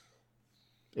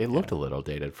 It looked a little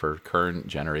dated for current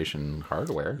generation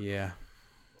hardware. Yeah,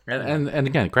 and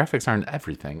again, graphics aren't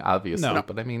everything, obviously. No.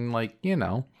 But I mean, like, you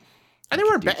know, and they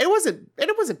weren't bad. It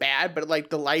wasn't bad, but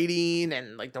like the lighting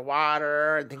and like the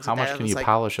water and things. How like that. How much can you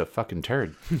polish a fucking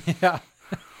turd? Yeah,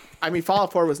 I mean,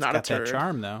 Fallout 4 was not a turd. That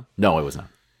charm though. No, it was not.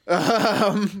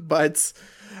 But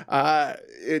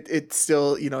it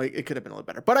still, you know, it could have been a little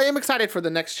better. But I am excited for the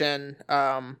next gen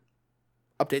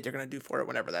update they're going to do for it,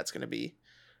 whenever that's going to be.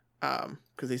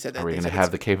 Because they said that. Are we going to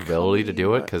have the capability to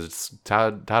do it? Because it's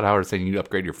Todd Howard saying you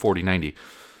upgrade your 4090.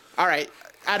 All right,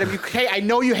 Adam, I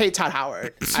know you hate Todd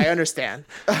Howard. I understand.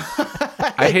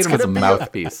 I hate him as a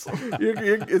mouthpiece.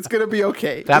 It's going to be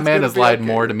okay. That man has lied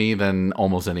more to me than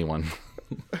almost anyone.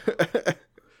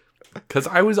 Because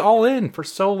I was all in for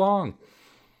so long.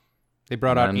 They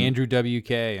brought out Andrew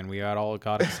WK, and we all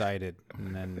got excited.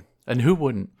 And who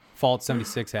wouldn't? Fallout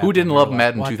 76 happened. Who didn't love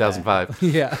Madden 2005?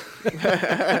 Yeah.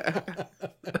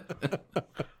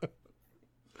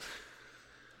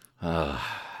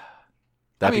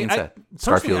 That being said,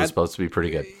 Starfield is supposed to be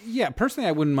pretty good. Yeah, personally,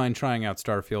 I wouldn't mind trying out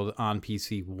Starfield on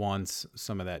PC once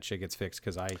some of that shit gets fixed,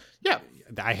 because I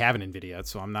have an Nvidia,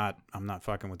 so I'm not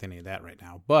fucking with any of that right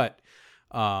now. But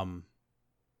I've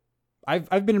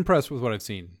been impressed with what I've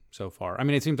seen so far. I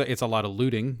mean, it seems like it's a lot of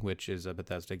looting, which is a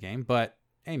Bethesda game, but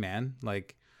hey, man,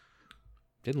 like,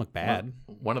 didn't look bad.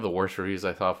 One of the worst reviews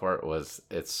I thought for it was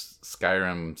it's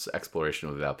Skyrim's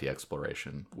exploration without the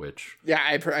exploration, which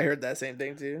I heard that same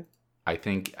thing too. I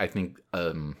think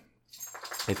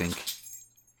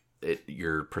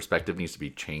your perspective needs to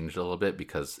be changed a little bit,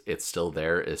 because it's still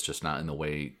there. It's just not in the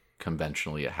way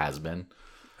conventionally it has been.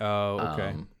 Oh,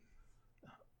 okay.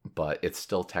 But it's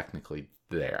still technically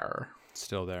there.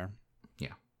 Still there.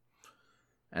 Yeah.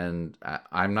 And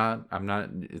I'm not. I'm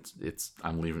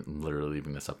literally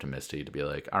leaving this up to Misty to be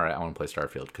like, all right, I want to play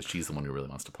Starfield because she's the one who really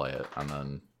wants to play it, and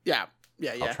then Yeah.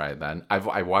 I'll try it then.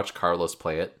 I watched Carlos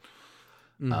play it.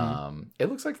 It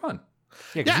looks like fun.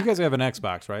 Yeah, because you guys have an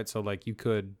Xbox, right? So like you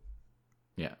could.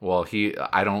 Yeah. Well,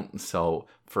 I don't. So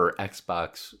for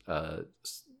Xbox,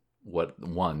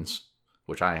 ones,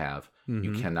 which I have,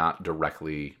 you cannot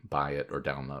directly buy it or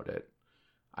download it.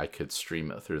 I could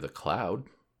stream it through the cloud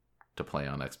to play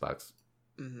on Xbox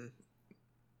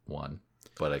One,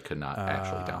 but I could not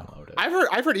actually download it.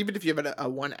 I've heard even if you have a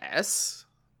 1S,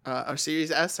 or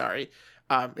Series S, sorry,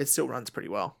 it still runs pretty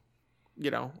well.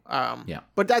 Yeah.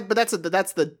 But that's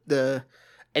the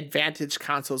advantage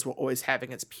consoles will always have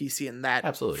against PC in that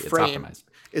Absolutely, frame it's optimized.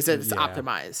 Is that it's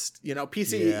optimized.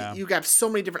 PC, you got so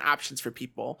many different options for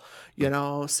people.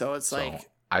 So it's like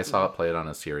I saw it played on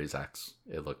a Series X.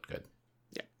 It looked good.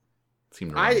 Yeah,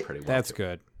 seemed to run pretty well. That's too.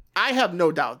 good. I have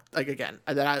no doubt,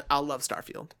 that I'll love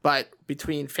Starfield. But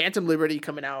between Phantom Liberty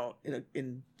coming out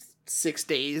in 6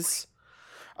 days,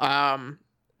 and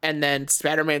then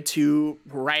Spider-Man 2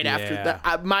 right after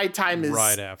that, my time is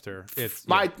right after. It's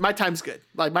my time's good.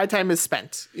 Like my time is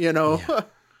spent. Yeah.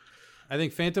 I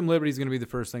think Phantom Liberty is going to be the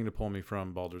first thing to pull me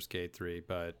from Baldur's Gate 3,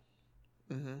 but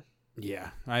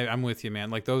yeah, I'm with you, man.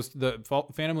 Like the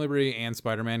Phantom Liberty and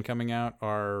Spider-Man coming out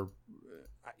are.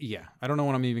 Yeah, I don't know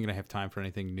when I'm even going to have time for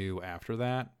anything new after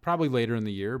that. Probably later in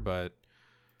the year, but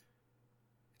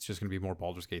it's just going to be more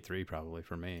Baldur's Gate 3 probably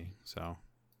for me. So,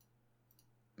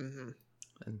 and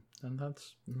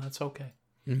that's okay.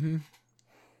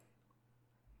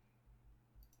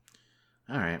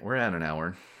 All right, we're at an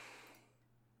hour.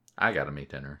 I gotta make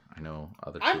dinner. I know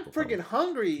other people. I'm freaking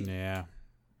hungry. Yeah,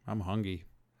 I'm hungry.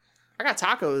 I got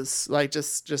tacos like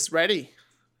just ready,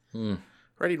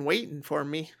 ready and waiting for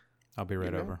me. I'll be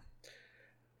right over.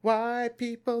 White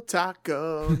people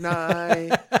taco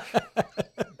night.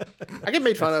 I get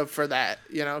made fun of for that,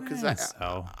 because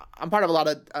I'm part of a lot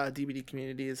of DVD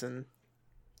communities, and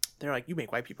they're like, "You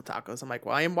make white people tacos." I'm like,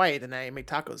 "Well, I am white and I make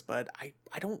tacos, but I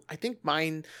don't. I think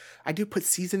mine. I do put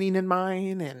seasoning in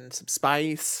mine and some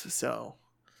spice. So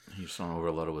you just don't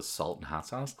overload it with salt and hot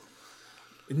sauce.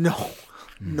 No.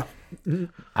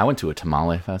 I went to a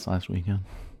tamale fest last weekend.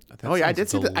 I did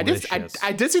see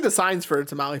I did see the signs for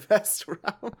Tamale Fest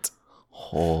around.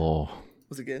 Oh,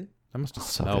 was it good? That must have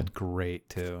smelled great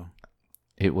too.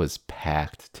 It was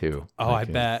packed too. Oh, I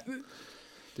bet,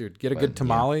 dude. Get a good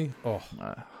tamale.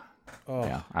 Yeah.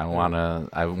 Yeah, I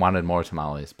wanted more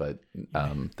tamales, but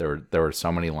there were so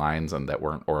many lines and that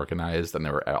weren't organized, and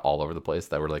they were all over the place.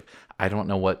 That were like, I don't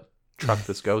know what truck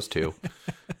this goes to.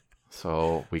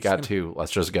 So we got two.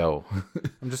 Let's just go.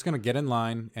 I'm just going to get in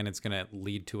line, and it's going to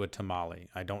lead to a tamale.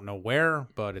 I don't know where,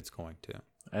 but it's going to.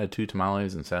 I had 2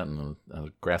 tamales and sat in a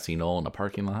grassy knoll in a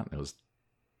parking lot. It was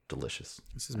delicious.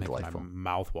 This is making my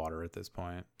mouth water at this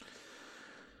point.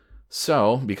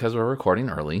 So, because we're recording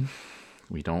early,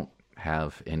 we don't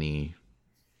have any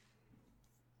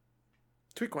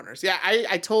tweet corners. Yeah,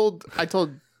 I told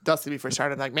Dusty before we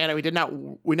started, like, man, we did not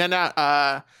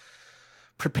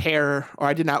prepare, or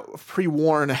I did not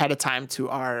pre-warn ahead of time to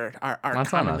our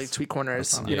commonly tweet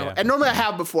corners, and normally I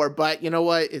have before, but you know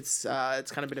what, it's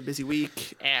kind of been a busy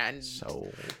week, and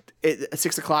so at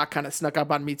 6:00 kind of snuck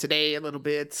up on me today a little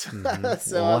bit.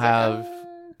 So we'll have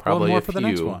probably more for the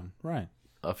next one, right?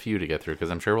 A few to get through,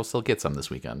 because I'm sure we'll still get some this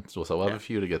weekend, so we'll have a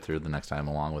few to get through the next time,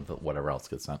 along with whatever else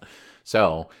gets done.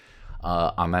 So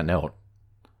on that note,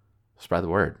 spread the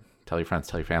word. Tell your friends,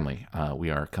 tell your family.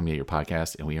 We are Come Get Your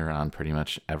Podcast, and we are on pretty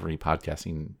much every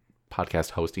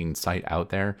podcast hosting site out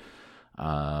there,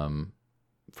 from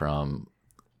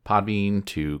Podbean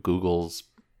to Google's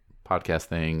podcast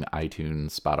thing,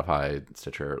 iTunes, Spotify,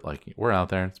 Stitcher. Like, we're out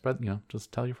there. Spread,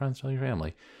 just tell your friends, tell your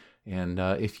family. And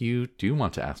if you do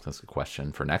want to ask us a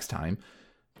question for next time,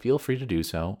 feel free to do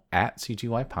so at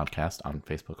CGY Podcast on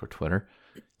Facebook or Twitter.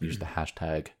 Use the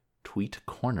hashtag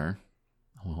 #TweetCorner.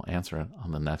 We'll answer it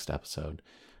on the next episode.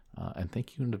 And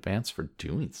thank you in advance for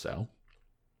doing so.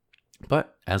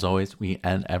 But as always, we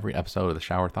end every episode with a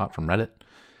shower thought from Reddit.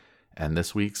 And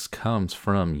this week's comes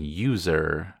from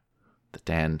user the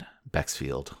Dan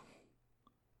Bexfield.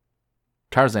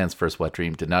 Tarzan's first wet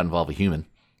dream did not involve a human.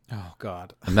 Oh,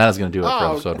 God. And that is going to do it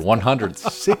for episode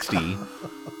 160.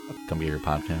 Come Get Your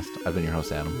Podcast. I've been your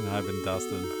host, Adam. And I've been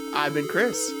Dustin. I've been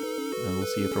Chris. And we'll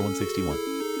see you for 161.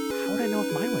 How would I know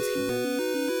if mine was human?